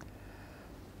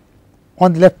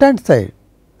 On the left hand side,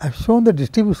 I have shown the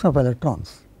distribution of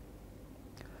electrons,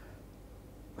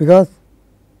 because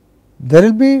there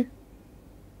will be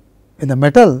in the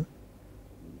metal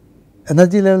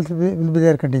energy levels will be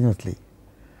there continuously,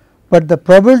 but the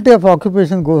probability of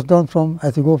occupation goes down from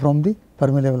as you go from the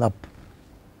Fermi level up.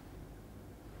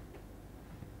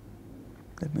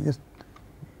 Let me just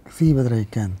see whether I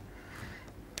can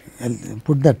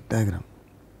put that diagram.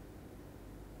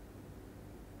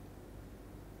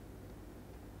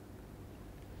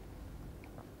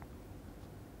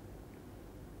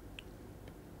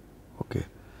 Okay.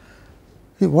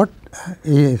 See, what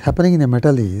is happening in a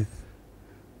metal is,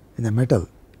 in a metal,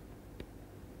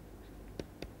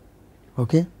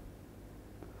 okay,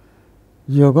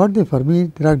 you have got the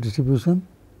Fermi-Dirac distribution.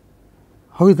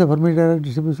 How is the Fermi-Dirac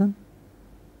distribution?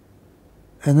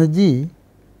 Energy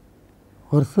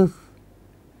versus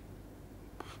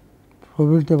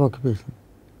probability of occupation.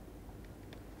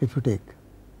 If you take,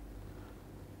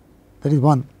 that is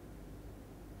 1,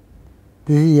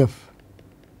 this is F.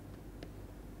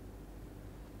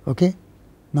 Okay.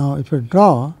 Now, if you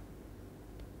draw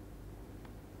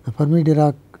the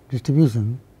Fermi-Dirac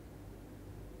distribution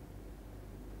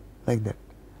like that,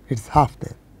 it is half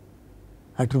there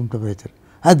at room temperature.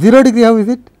 At 0 degree, how is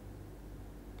it?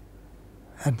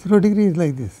 At 0 degree is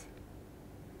like this.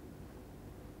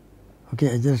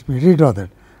 Okay, I just may redraw that.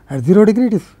 At 0 degree,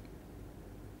 it is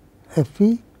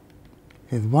Fe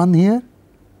is 1 here.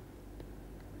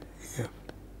 F.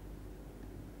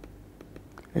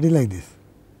 It is like this.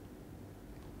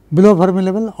 Below Fermi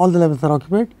level, all the levels are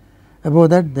occupied. Above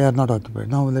that, they are not occupied.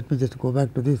 Now, let me just go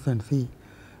back to this and see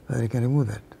whether I can remove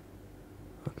that.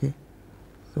 Okay.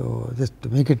 So, just to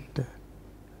make it,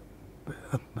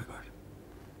 oh my God,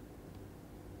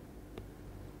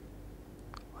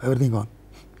 everything gone.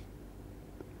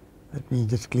 Let me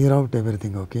just clear out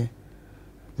everything. Okay.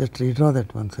 Just redraw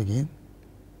that once again.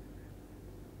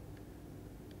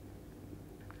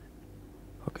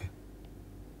 Okay.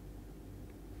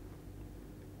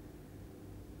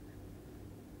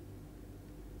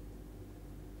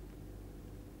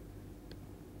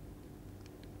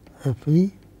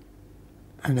 Fe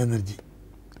and energy.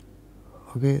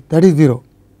 Okay, that is 0.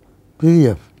 This is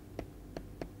F.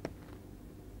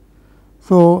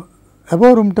 So,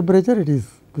 above room temperature, it is,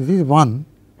 this is 1.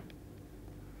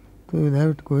 So, we will have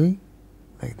it going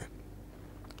like that.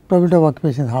 Probability of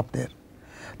occupation is half there.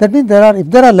 That means, there are, if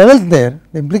there are levels there,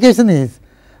 the implication is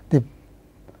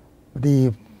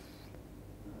the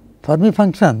Fermi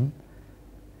function,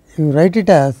 you write it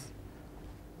as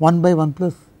 1 by 1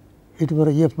 plus e to the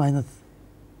power E f minus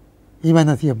E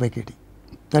minus E f by k t.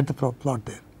 That is the plot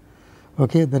there.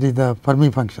 Okay, that is the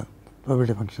Fermi function,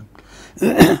 probability function.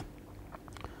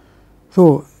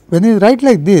 So, when you write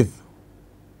like this,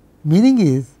 meaning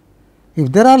is,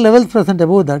 if there are levels present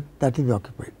above that, that will be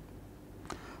occupied.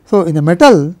 So, in a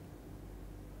metal,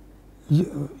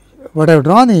 what I have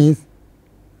drawn is,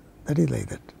 that is like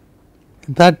that.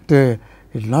 In fact, it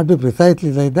will not be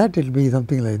precisely like that, it will be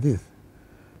something like this.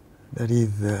 That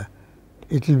is,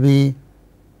 it will be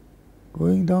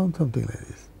going down something like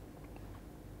this.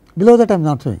 Below that I am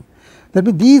not showing. That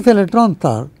means, these electrons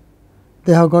are,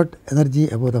 they have got energy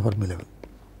above the Fermi level.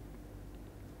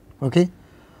 Okay.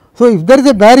 So, if there is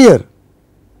a barrier,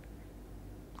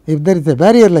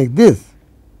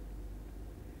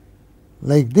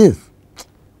 like this,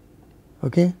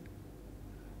 okay,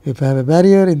 if I have a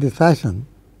barrier in this fashion,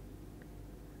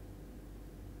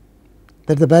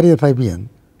 that is the barrier phi b n,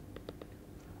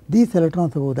 these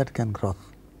electrons above that can cross.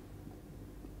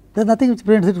 There is nothing which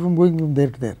prevents it from going from there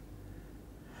to there.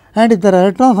 And if there are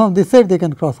electrons on this side, they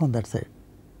can cross on that side.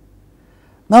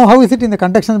 Now, how is it in the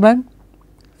conduction band,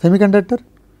 semiconductor?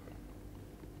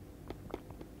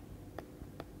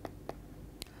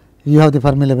 You have the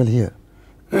Fermi level here.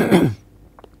 I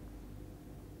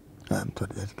am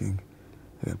sorry, I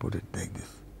can put it like this.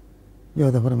 You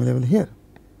have the Fermi level here.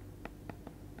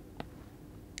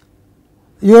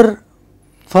 Your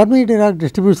Fermi-Dirac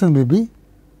distribution will be,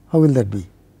 how will that be?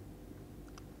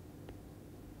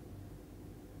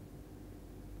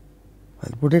 I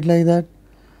will put it like that.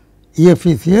 E f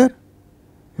is here,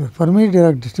 your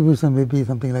Fermi-Dirac distribution will be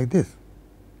something like this.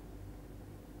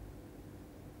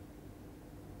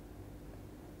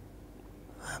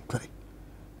 I am sorry,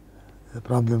 The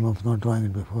problem of not drawing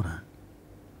it beforehand.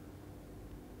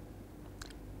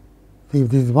 See, if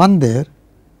there is 1 there,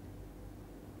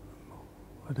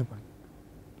 what happened?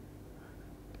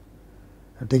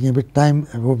 I am taking a bit time,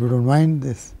 I hope you do not mind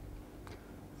this.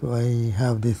 So, I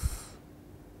have this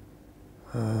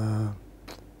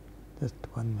just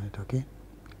 1 minute, okay.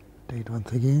 Take it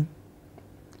once again.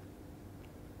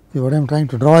 See, what I am trying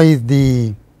to draw is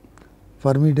the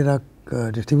Fermi-Dirac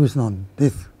distribution on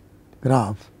this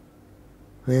graph,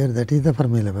 where that is the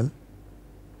Fermi level,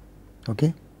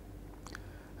 okay.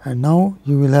 And now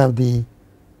you will have the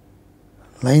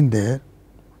line there,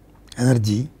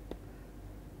 energy.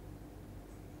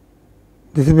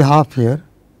 This will be half here,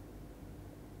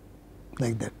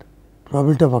 like that,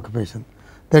 probability of occupation,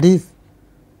 that is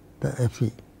the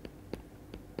Fe.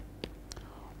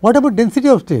 What about density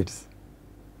of states?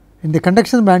 In the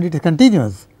conduction band it is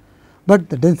continuous, but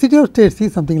the density of states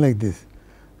is something like this,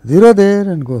 0 there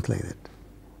and goes like that.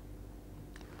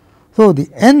 So, the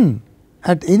n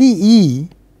at any E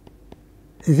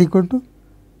is equal to,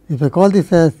 if I call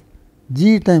this as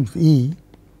G times E,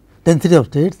 density of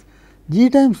states, G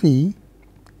times E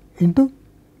into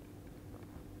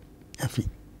Fe.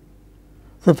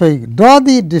 So, if I draw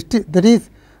the that is,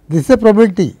 this is a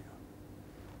probability,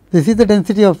 this is the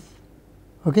density of,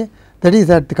 okay, that is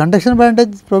at the conduction band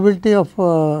edge, probability of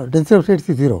density of states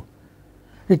is 0,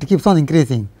 it keeps on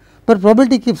increasing, but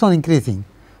probability keeps on increasing.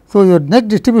 So, your net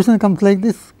distribution comes like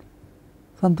this,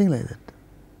 something like that.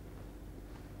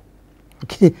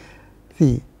 Okay.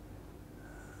 See,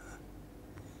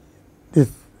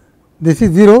 this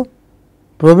is 0,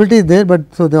 probability is there,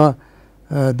 but so the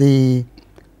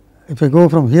if I go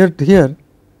from here to here,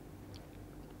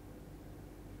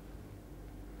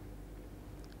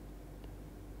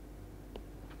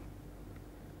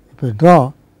 if I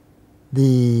draw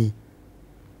the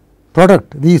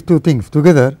product, these two things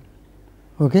together,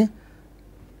 okay,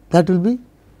 that will be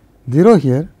 0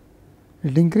 here, it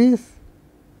will increase,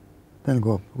 then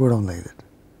go down like that.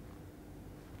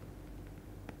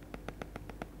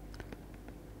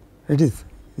 It is,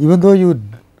 even though you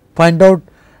find out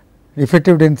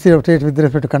effective density of states with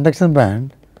respect to conduction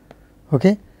band,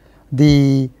 okay,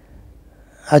 the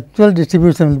actual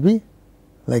distribution will be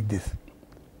like this.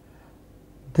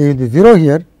 There will be 0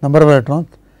 here, number of electrons.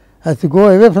 As you go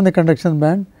away from the conduction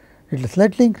band, it will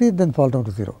slightly increase, then fall down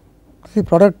to 0. This is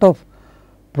product of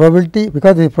probability,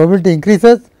 because the probability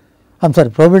increases, I am sorry,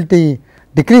 probability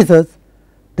decreases,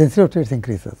 density of states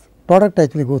increases. Product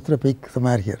actually goes through a peak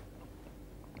somewhere here.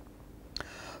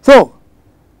 So,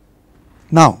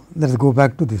 now let us go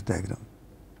back to this diagram.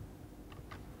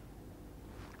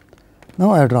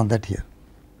 Now, I have drawn that here.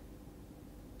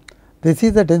 This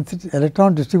is the density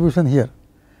electron distribution here.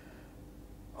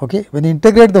 Okay. When you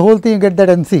integrate the whole thing, you get that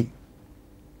NC.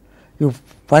 You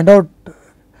find out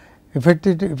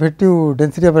effective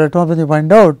density of electrons. When you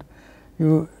find out,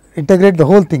 you integrate the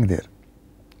whole thing there.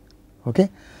 Okay.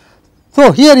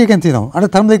 So, here you can see now under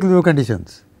thermal equilibrium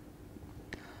conditions,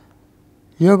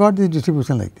 you have got this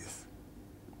distribution like this,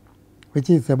 which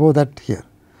is above that here.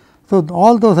 So,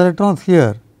 all those electrons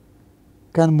here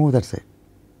can move that side.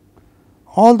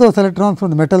 All those electrons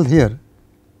from the metal here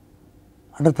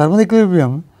under thermal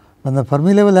equilibrium, when the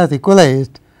Fermi level has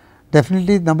equalized,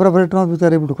 definitely number of electrons which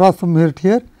are able to cross from here to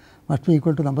here must be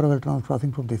equal to number of electrons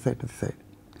crossing from this side to this side.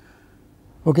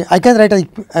 Okay. I can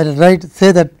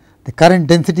say that the current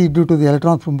density due to the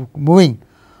electrons from moving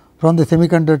from the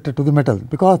semiconductor to the metal,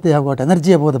 because they have got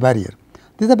energy above the barrier.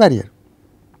 This is a barrier.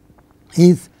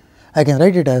 Is, I can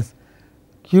write it as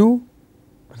Q,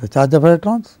 the charge of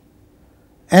electrons,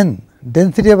 N,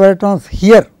 density of electrons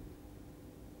here.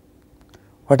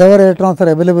 Whatever electrons are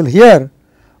available here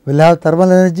will have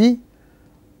thermal energy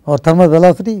or thermal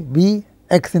velocity V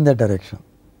x in that direction,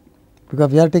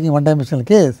 because we are taking one dimensional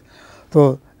case.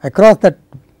 So, across that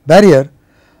barrier,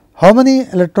 how many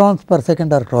electrons per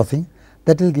second are crossing,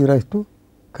 that will give rise to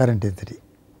current density.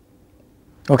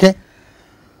 Okay.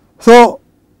 So,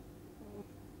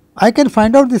 I can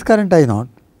find out this current I naught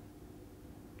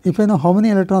if I know how many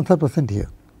electrons are present here,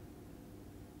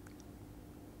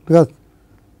 because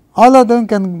all of them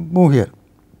can move here.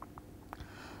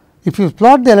 If you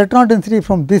plot the electron density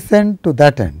from this end to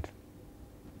that end,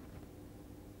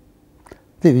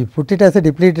 see, we put it as a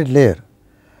depleted layer.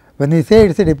 When we say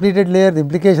it is a depleted layer, the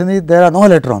implication is there are no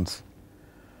electrons,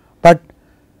 but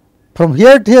from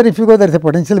here to here if you go, there is a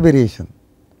potential variation.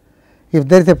 If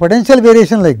there is a potential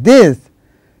variation like this,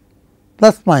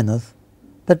 plus minus,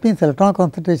 that means electron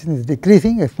concentration is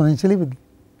decreasing exponentially with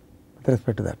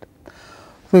respect to that.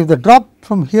 So, if the drop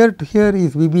from here to here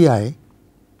is VBI,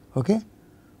 okay,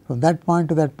 from that point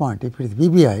to that point, if it is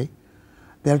VBI,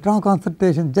 the electron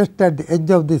concentration just at the edge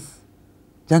of this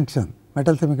junction,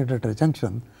 metal semiconductor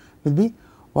junction, will be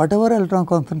whatever electron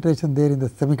concentration there in the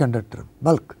semiconductor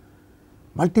bulk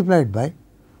multiplied by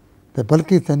the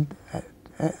bulk is n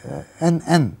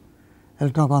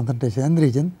electron concentration n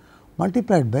region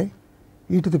multiplied by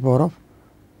e to the power of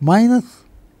minus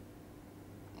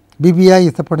BBI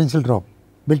is the potential drop,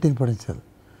 built in potential,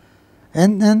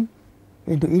 n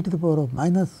into e to the power of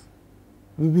minus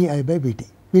VBI by Bt.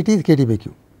 Bt is kT by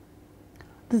q.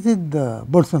 This is the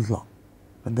Boltzmann's law.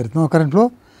 When there is no current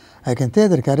flow, I can say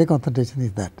the carrier concentration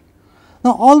is that.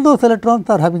 Now, all those electrons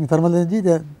are having thermal energy,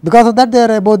 because of that they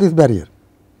are above this barrier.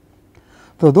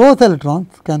 So, those electrons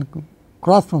can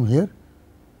cross from here,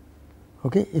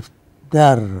 okay, if they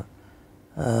are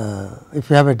if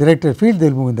you have a directed field, they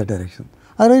will move in that direction,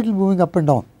 otherwise it will be moving up and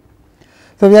down.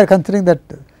 So, we are considering that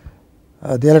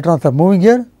the electrons are moving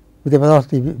here with a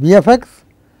velocity v of x.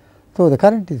 So, the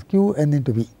current is q n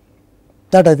into v.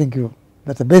 That I think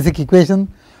that is a basic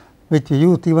equation which we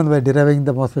used even by deriving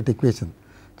the MOSFET equation,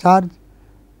 charge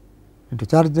into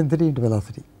charge density into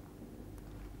velocity,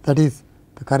 that is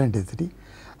the current density.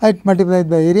 I multiply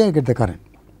by area, I get the current.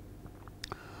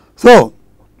 So,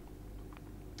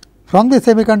 from the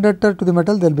semiconductor to the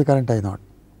metal, there will be current I naught.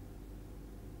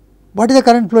 What is the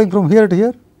current flowing from here to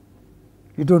here?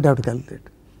 You do not have to calculate,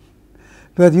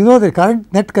 because you know the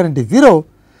current, net current is 0.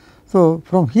 So,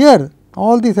 from here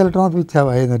all these electrons which have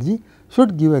high energy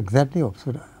should give exactly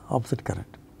opposite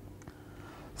current.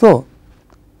 So,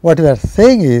 what we are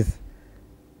saying is,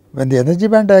 when the energy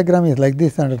band diagram is like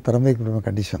this under thermal equilibrium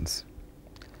conditions,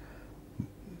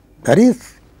 there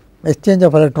is exchange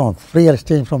of electrons, free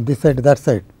exchange from this side to that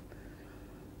side,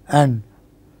 and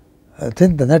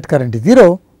since the net current is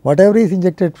 0, whatever is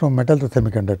injected from metal to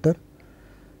semiconductor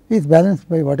is balanced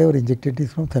by whatever injected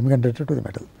is from semiconductor to the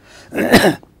metal.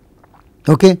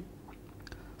 Okay.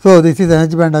 So, this is the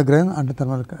energy band diagram under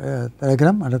thermal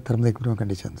equilibrium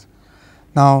conditions.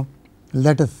 Now,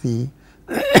 let us see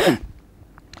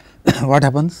what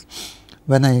happens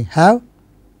when I have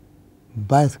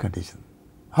bias condition.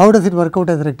 How does it work out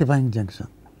as a rectifying junction?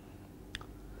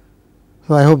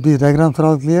 So, I hope these diagrams are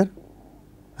all clear.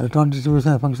 Electron distribution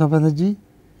is a function of energy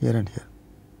here and here.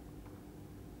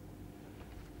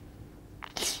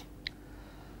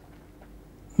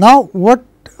 Now, what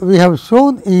we have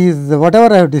shown is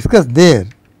whatever I have discussed there,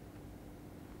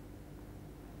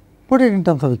 put it in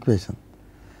terms of equation.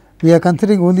 We are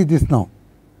considering only this now.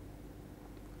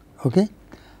 Okay.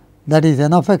 That is,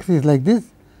 n of x is like this,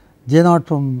 J naught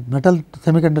from metal to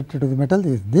semiconductor to the metal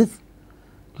is this,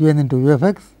 q n into v of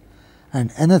x,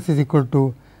 and n s is equal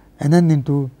to n n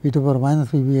into e to the power minus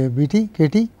v b b t k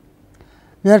t.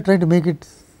 We are trying to make it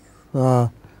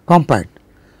compact.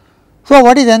 So,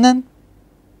 what is n n?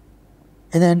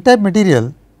 In the n-type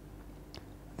material,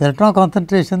 the electron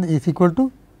concentration is equal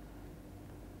to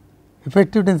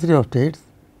effective density of states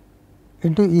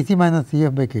into E c minus E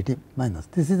f by k t minus.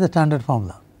 This is the standard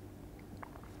formula.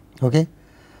 Okay.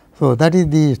 So, that is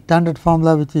the standard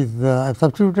formula which is I have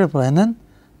substituted for n n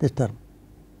this term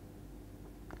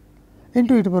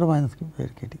into e to the power minus q by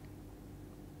k t.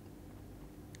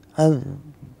 I have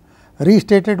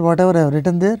restated whatever I have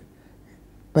written there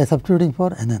by substituting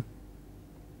for n n.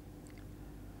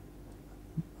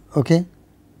 Okay.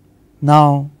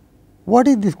 Now, what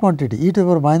is this quantity e to the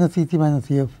power minus E c minus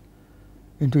E f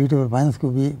into e to the power minus q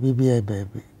v b I by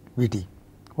v t?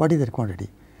 What is that quantity?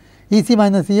 E c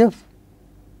minus E f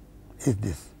is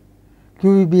this,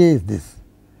 q v b I is this,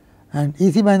 and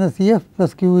E c minus E f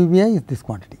plus q v b I is this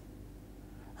quantity,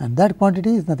 and that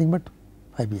quantity is nothing but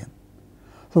phi b n.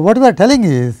 So, what we are telling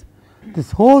is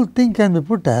this whole thing can be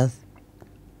put as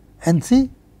n c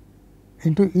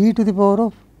into e to the power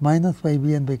of minus phi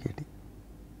b n by k t,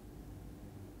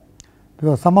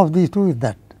 because sum of these two is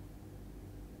that.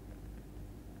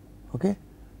 Okay,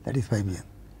 that is phi b n.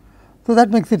 So,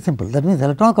 that makes it simple. That means,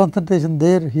 electron concentration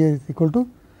there here is equal to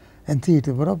n c e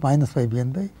to the power of minus phi b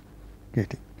n by k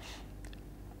t.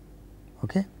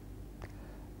 Okay.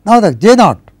 Now, the J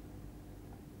naught,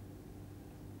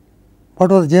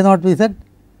 what was J naught we said?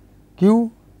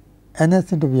 Q n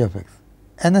s into v of x,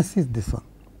 n s is this one,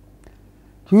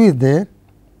 q is there,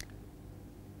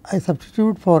 I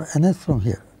substitute for n s from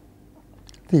here.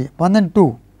 See 1 and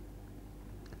 2,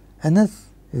 n s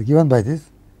is given by this.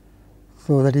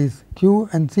 So, that is q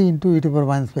n c into e to the power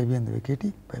minus phi b n by k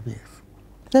t by b x.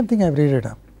 Same thing I have read it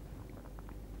up.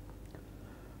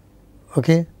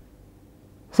 Okay.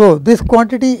 So, this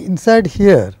quantity inside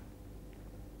here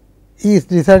is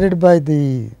decided by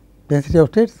the density of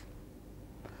states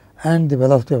and the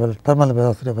velocity of thermal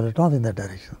velocity of electrons in that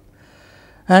direction.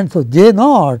 And so, J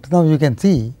naught, now you can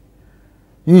see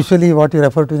usually what you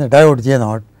refer to in a diode J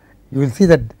naught, you will see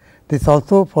that this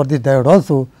also for this diode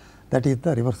also, that is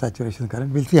the reverse saturation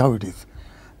current. We will see how it is.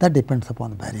 That depends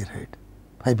upon the barrier height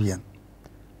phi b n,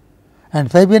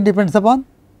 and phi b n depends upon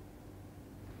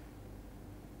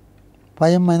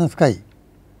phi m minus chi,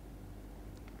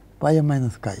 phi m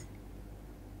minus chi.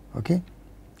 Okay.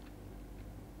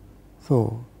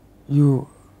 So, you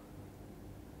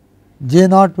J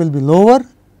naught will be lower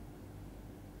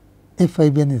if phi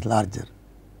b n is larger,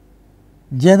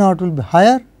 J naught will be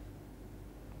higher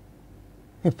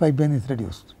if phi b n is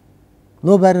reduced.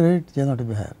 Low barrier height, J naught will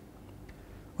be higher.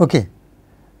 Okay.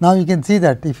 Now, you can see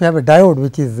that if you have a diode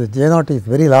which is J naught is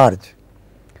very large,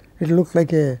 it looks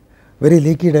like a very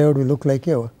leaky diode will look like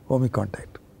a ohmic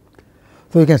contact.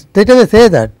 So, you can straight away say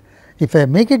that if I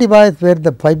make a device where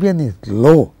the phi b n is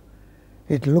low,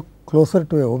 it will look closer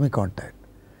to a ohmic contact.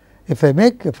 If I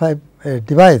make a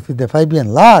device with the phi b n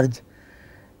large,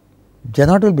 J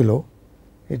naught will be low,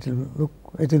 it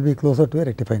will be closer to a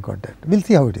rectifying contact. We will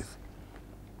see how it is.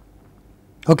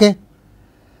 Okay.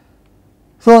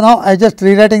 So, now I just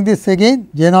rewriting this again,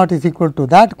 J naught is equal to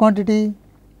that quantity.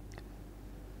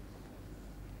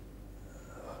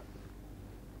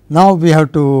 Now, we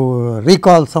have to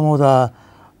recall some of the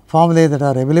formulae that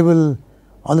are available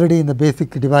already in the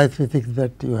basic device physics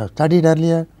that you have studied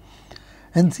earlier.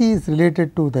 Nc is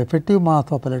related to the effective mass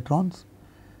of electrons,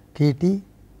 kT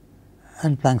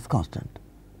and Planck's constant,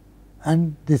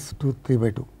 and this 3 by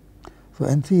 2. So,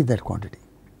 Nc is that quantity.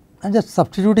 I am just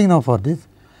substituting now for this,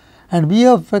 and V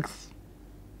of x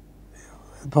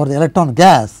for the electron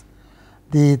gas,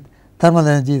 the thermal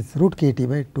energy is root kT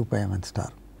by 2 pi m n star.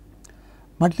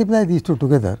 Multiply these two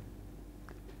together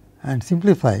and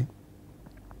simplify,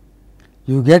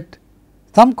 you get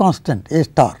some constant A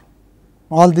star.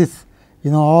 All this,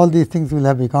 all these things will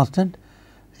have a constant.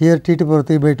 Here t to the power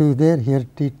 3 by 2 is there, here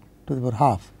t to the power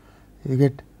half, you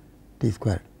get t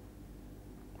squared,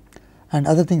 and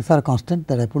other things are constant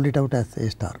that I pulled it out as A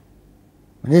star.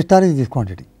 And A star is this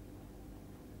quantity.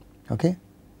 Okay.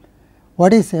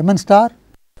 What is m n star?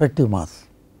 Effective mass.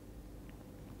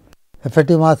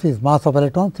 Effective mass is mass of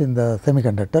electrons in the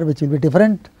semiconductor, which will be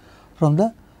different from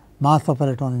the mass of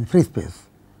electron in free space,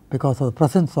 because of the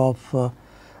presence of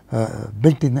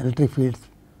built-in electric fields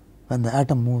when the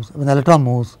atom moves, when the electron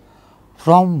moves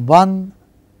from one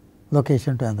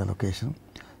location to another location.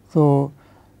 So,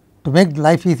 to make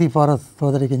life easy for us, so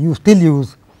that we can still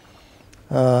use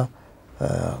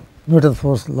Newton's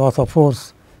force, laws of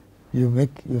force, you make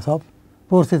use of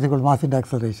force is equal to mass into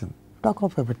acceleration, talk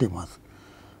of effective mass.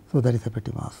 So, that is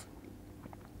effective mass.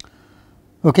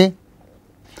 Okay.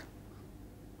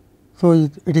 So,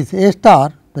 it is A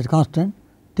star, that constant,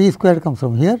 t squared comes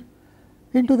from here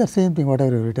into the same thing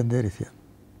whatever you written there is here.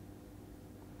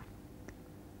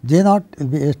 J naught will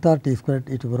be A star t squared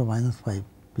e to the power minus 5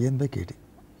 p n by k t,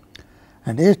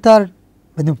 and A star,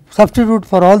 when you substitute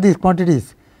for all these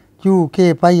quantities q,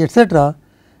 k, pi etcetera,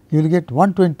 you will get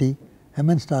 120 m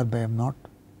n star by m naught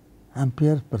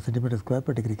amperes per centimeter square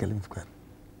per degree Kelvin square.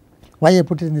 Why I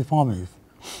put it in this form is,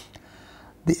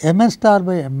 the m n star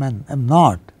by m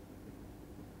naught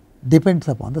depends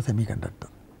upon the semiconductor.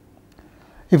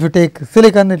 If you take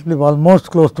silicon, it will be almost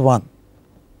close to 1,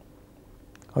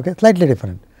 okay, slightly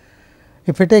different.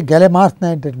 If you take gallium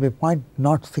arsenide, that will be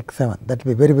 0.067, that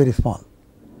will be very, very small.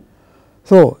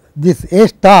 So, this A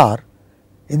star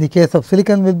in the case of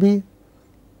silicon will be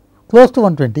close to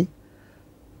 120,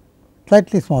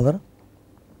 slightly smaller,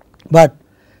 but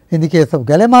in the case of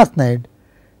gallium arsenide,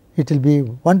 it will be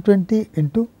 120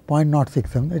 into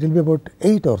 0.067, it will be about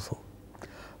 8 or so.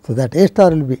 So, that A star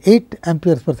will be 8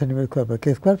 amperes per centimeter square per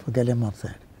k square for gallium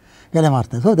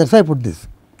arsenide. So, that is why I put this,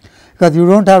 because you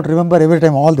do not have to remember every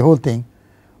time all the whole thing,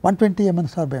 120 m n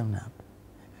star by m naught.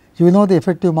 You will know the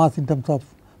effective mass in terms of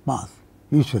mass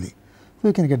usually. So,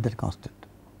 you can get that constant.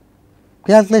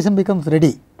 Calculation becomes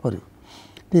ready for you,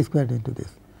 t squared into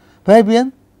this, phi b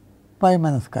n pi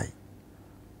minus chi.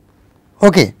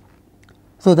 Okay.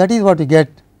 So, that is what you get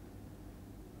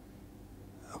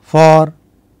for,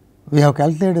 we have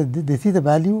calculated this is the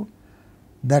value,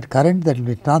 that current that will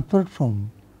be transferred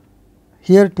from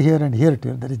here to here and here to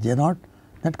here, that is J naught,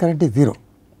 that current is 0,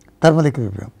 thermal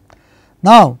equilibrium.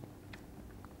 Now,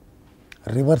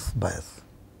 reverse bias,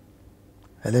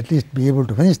 I will at least be able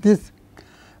to finish this.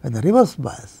 When the reverse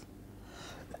bias,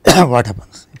 what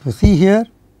happens? If you see here,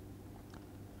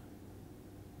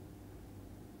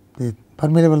 the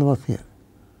Fermi level was here.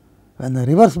 When the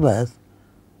reverse bias,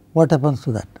 what happens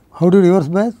to that? How do you reverse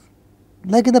bias?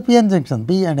 Like in the p n junction,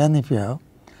 p and n if you have,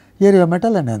 here you have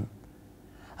metal and n.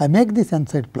 I make this n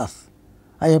side plus,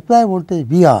 I apply voltage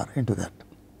V r into that.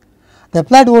 the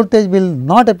applied voltage will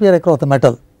not appear across the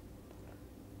metal,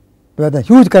 where the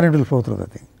huge current will flow through the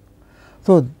thing.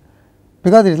 So,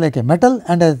 because it is like a metal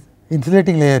and a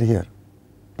insulating layer here,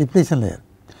 depletion layer.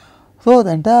 So,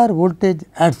 the entire voltage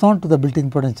adds on to the built in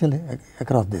potential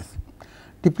across this.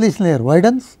 Depletion layer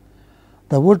widens,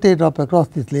 the voltage drop across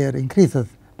this layer increases,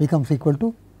 becomes equal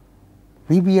to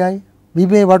VBI.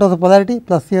 VBI, what was the polarity?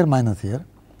 Plus here, minus here,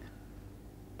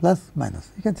 plus minus.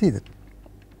 You can see that.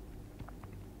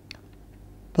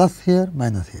 Plus here,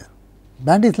 minus here.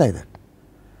 Band is like that.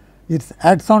 It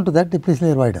adds on to that, depletion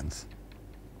layer widens.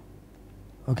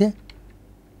 Okay?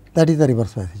 That is the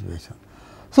reverse bias situation.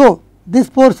 So, this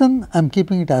portion I am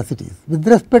keeping it as it is. With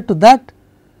respect to that,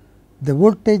 the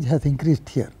voltage has increased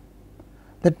here.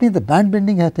 That means the band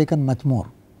bending has taken much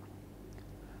more.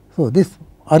 So, this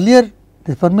earlier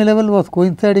the Fermi level was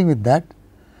coinciding with that,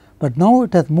 but now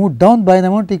it has moved down by an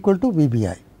amount equal to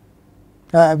VBI,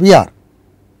 VR.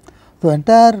 So,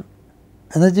 entire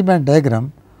energy band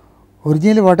diagram,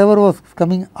 originally whatever was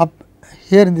coming up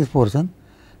here in this portion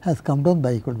has come down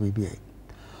by equal to VBI.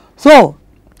 So,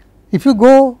 if you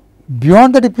go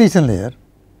beyond the depletion layer,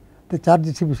 the charge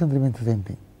distribution remains the same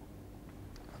thing.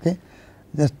 Okay.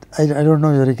 Just I do not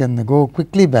know whether you can go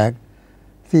quickly back.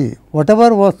 See,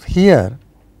 whatever was here,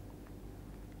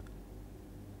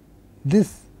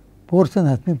 this portion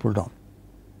has been pulled down.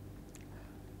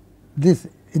 This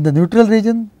in the neutral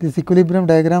region, this equilibrium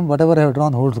diagram, whatever I have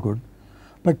drawn holds good,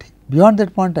 but beyond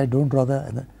that point I do not draw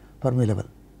the Fermi level,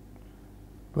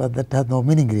 because that has no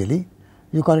meaning really.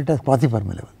 You call it as quasi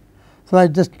Fermi level. So, I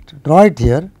just draw it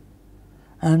here,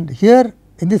 and here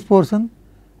in this portion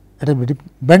it will be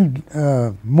bend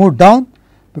moved down,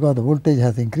 because the voltage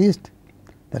has increased,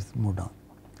 that is moved down.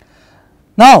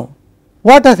 Now,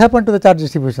 what has happened to the charge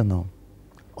distribution now?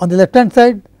 On the left hand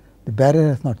side, the barrier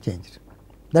has not changed.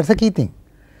 That is the key thing.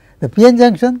 The p-n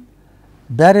junction,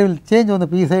 barrier will change on the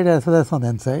p side as well as on the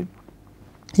n side.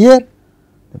 Here,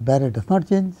 the barrier does not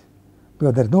change,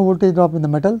 because there is no voltage drop in the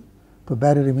metal, so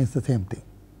barrier remains the same thing.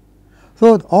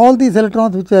 So, all these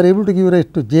electrons which are able to give rise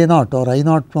to J naught or I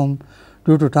naught from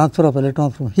due to transfer of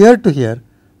electrons from here to here,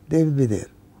 they will be there.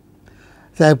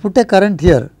 So, I put a current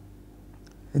here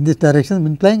in this direction,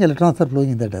 implying electrons are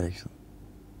flowing in that direction.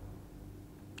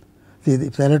 See,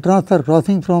 if the electrons are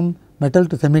crossing from metal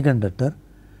to semiconductor,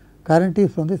 current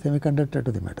is from the semiconductor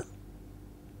to the metal.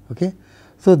 Okay.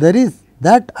 So, there is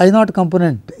that I naught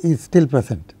component is still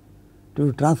present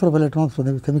to transfer of electrons from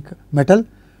the metal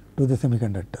to the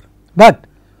semiconductor. But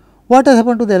what has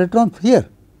happened to the electrons here?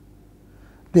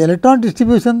 The electron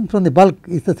distribution from the bulk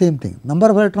is the same thing. Number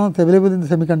of electrons available in the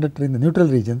semiconductor in the neutral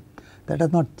region, that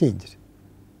has not changed.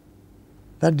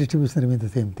 That distribution remains the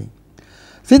same thing.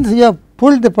 Since we have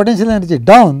pulled the potential energy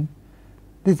down,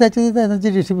 this actually is the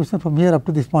energy distribution from here up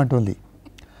to this point only.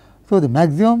 So, the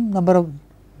maximum number of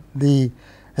the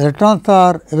electrons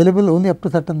are available only up to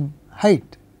certain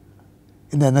height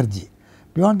in the energy.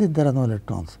 Beyond this, there are no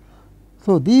electrons.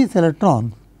 So, these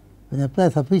electrons, when you apply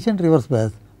sufficient reverse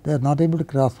bias, they are not able to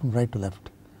cross from right to left.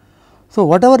 So,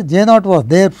 whatever J naught was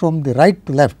there from the right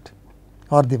to left,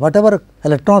 or the whatever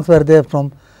electrons were there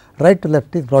from right to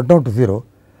left is brought down to 0,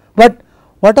 but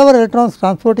whatever electrons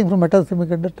transporting from metal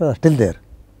semiconductor are still there.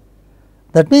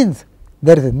 That means,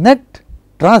 there is a net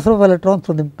transfer of electrons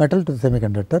from the metal to the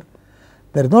semiconductor,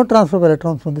 there is no transfer of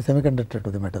electrons from the semiconductor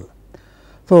to the metal.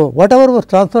 So, whatever was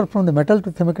transferred from the metal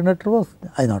to the semiconductor was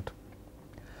I naught,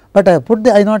 but I put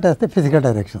the I naught as the physical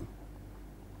direction.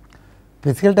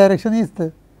 Physical direction is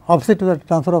the opposite to the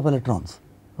transfer of electrons.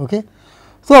 Okay.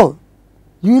 So,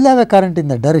 you will have a current in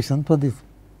that direction from the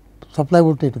supply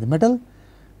voltage to the metal,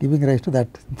 giving rise to that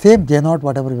same J naught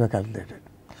whatever we have calculated.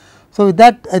 So, with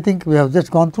that I think we have just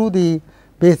gone through the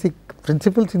basic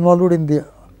principles involved in the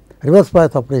reverse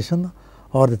bias operation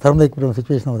or the thermal equilibrium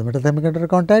situation of the metal semiconductor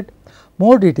contact.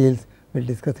 More details we will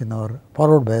discuss in our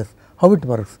forward bias, how it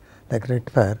works like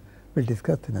rectifier, we will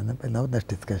discuss in our next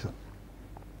discussion.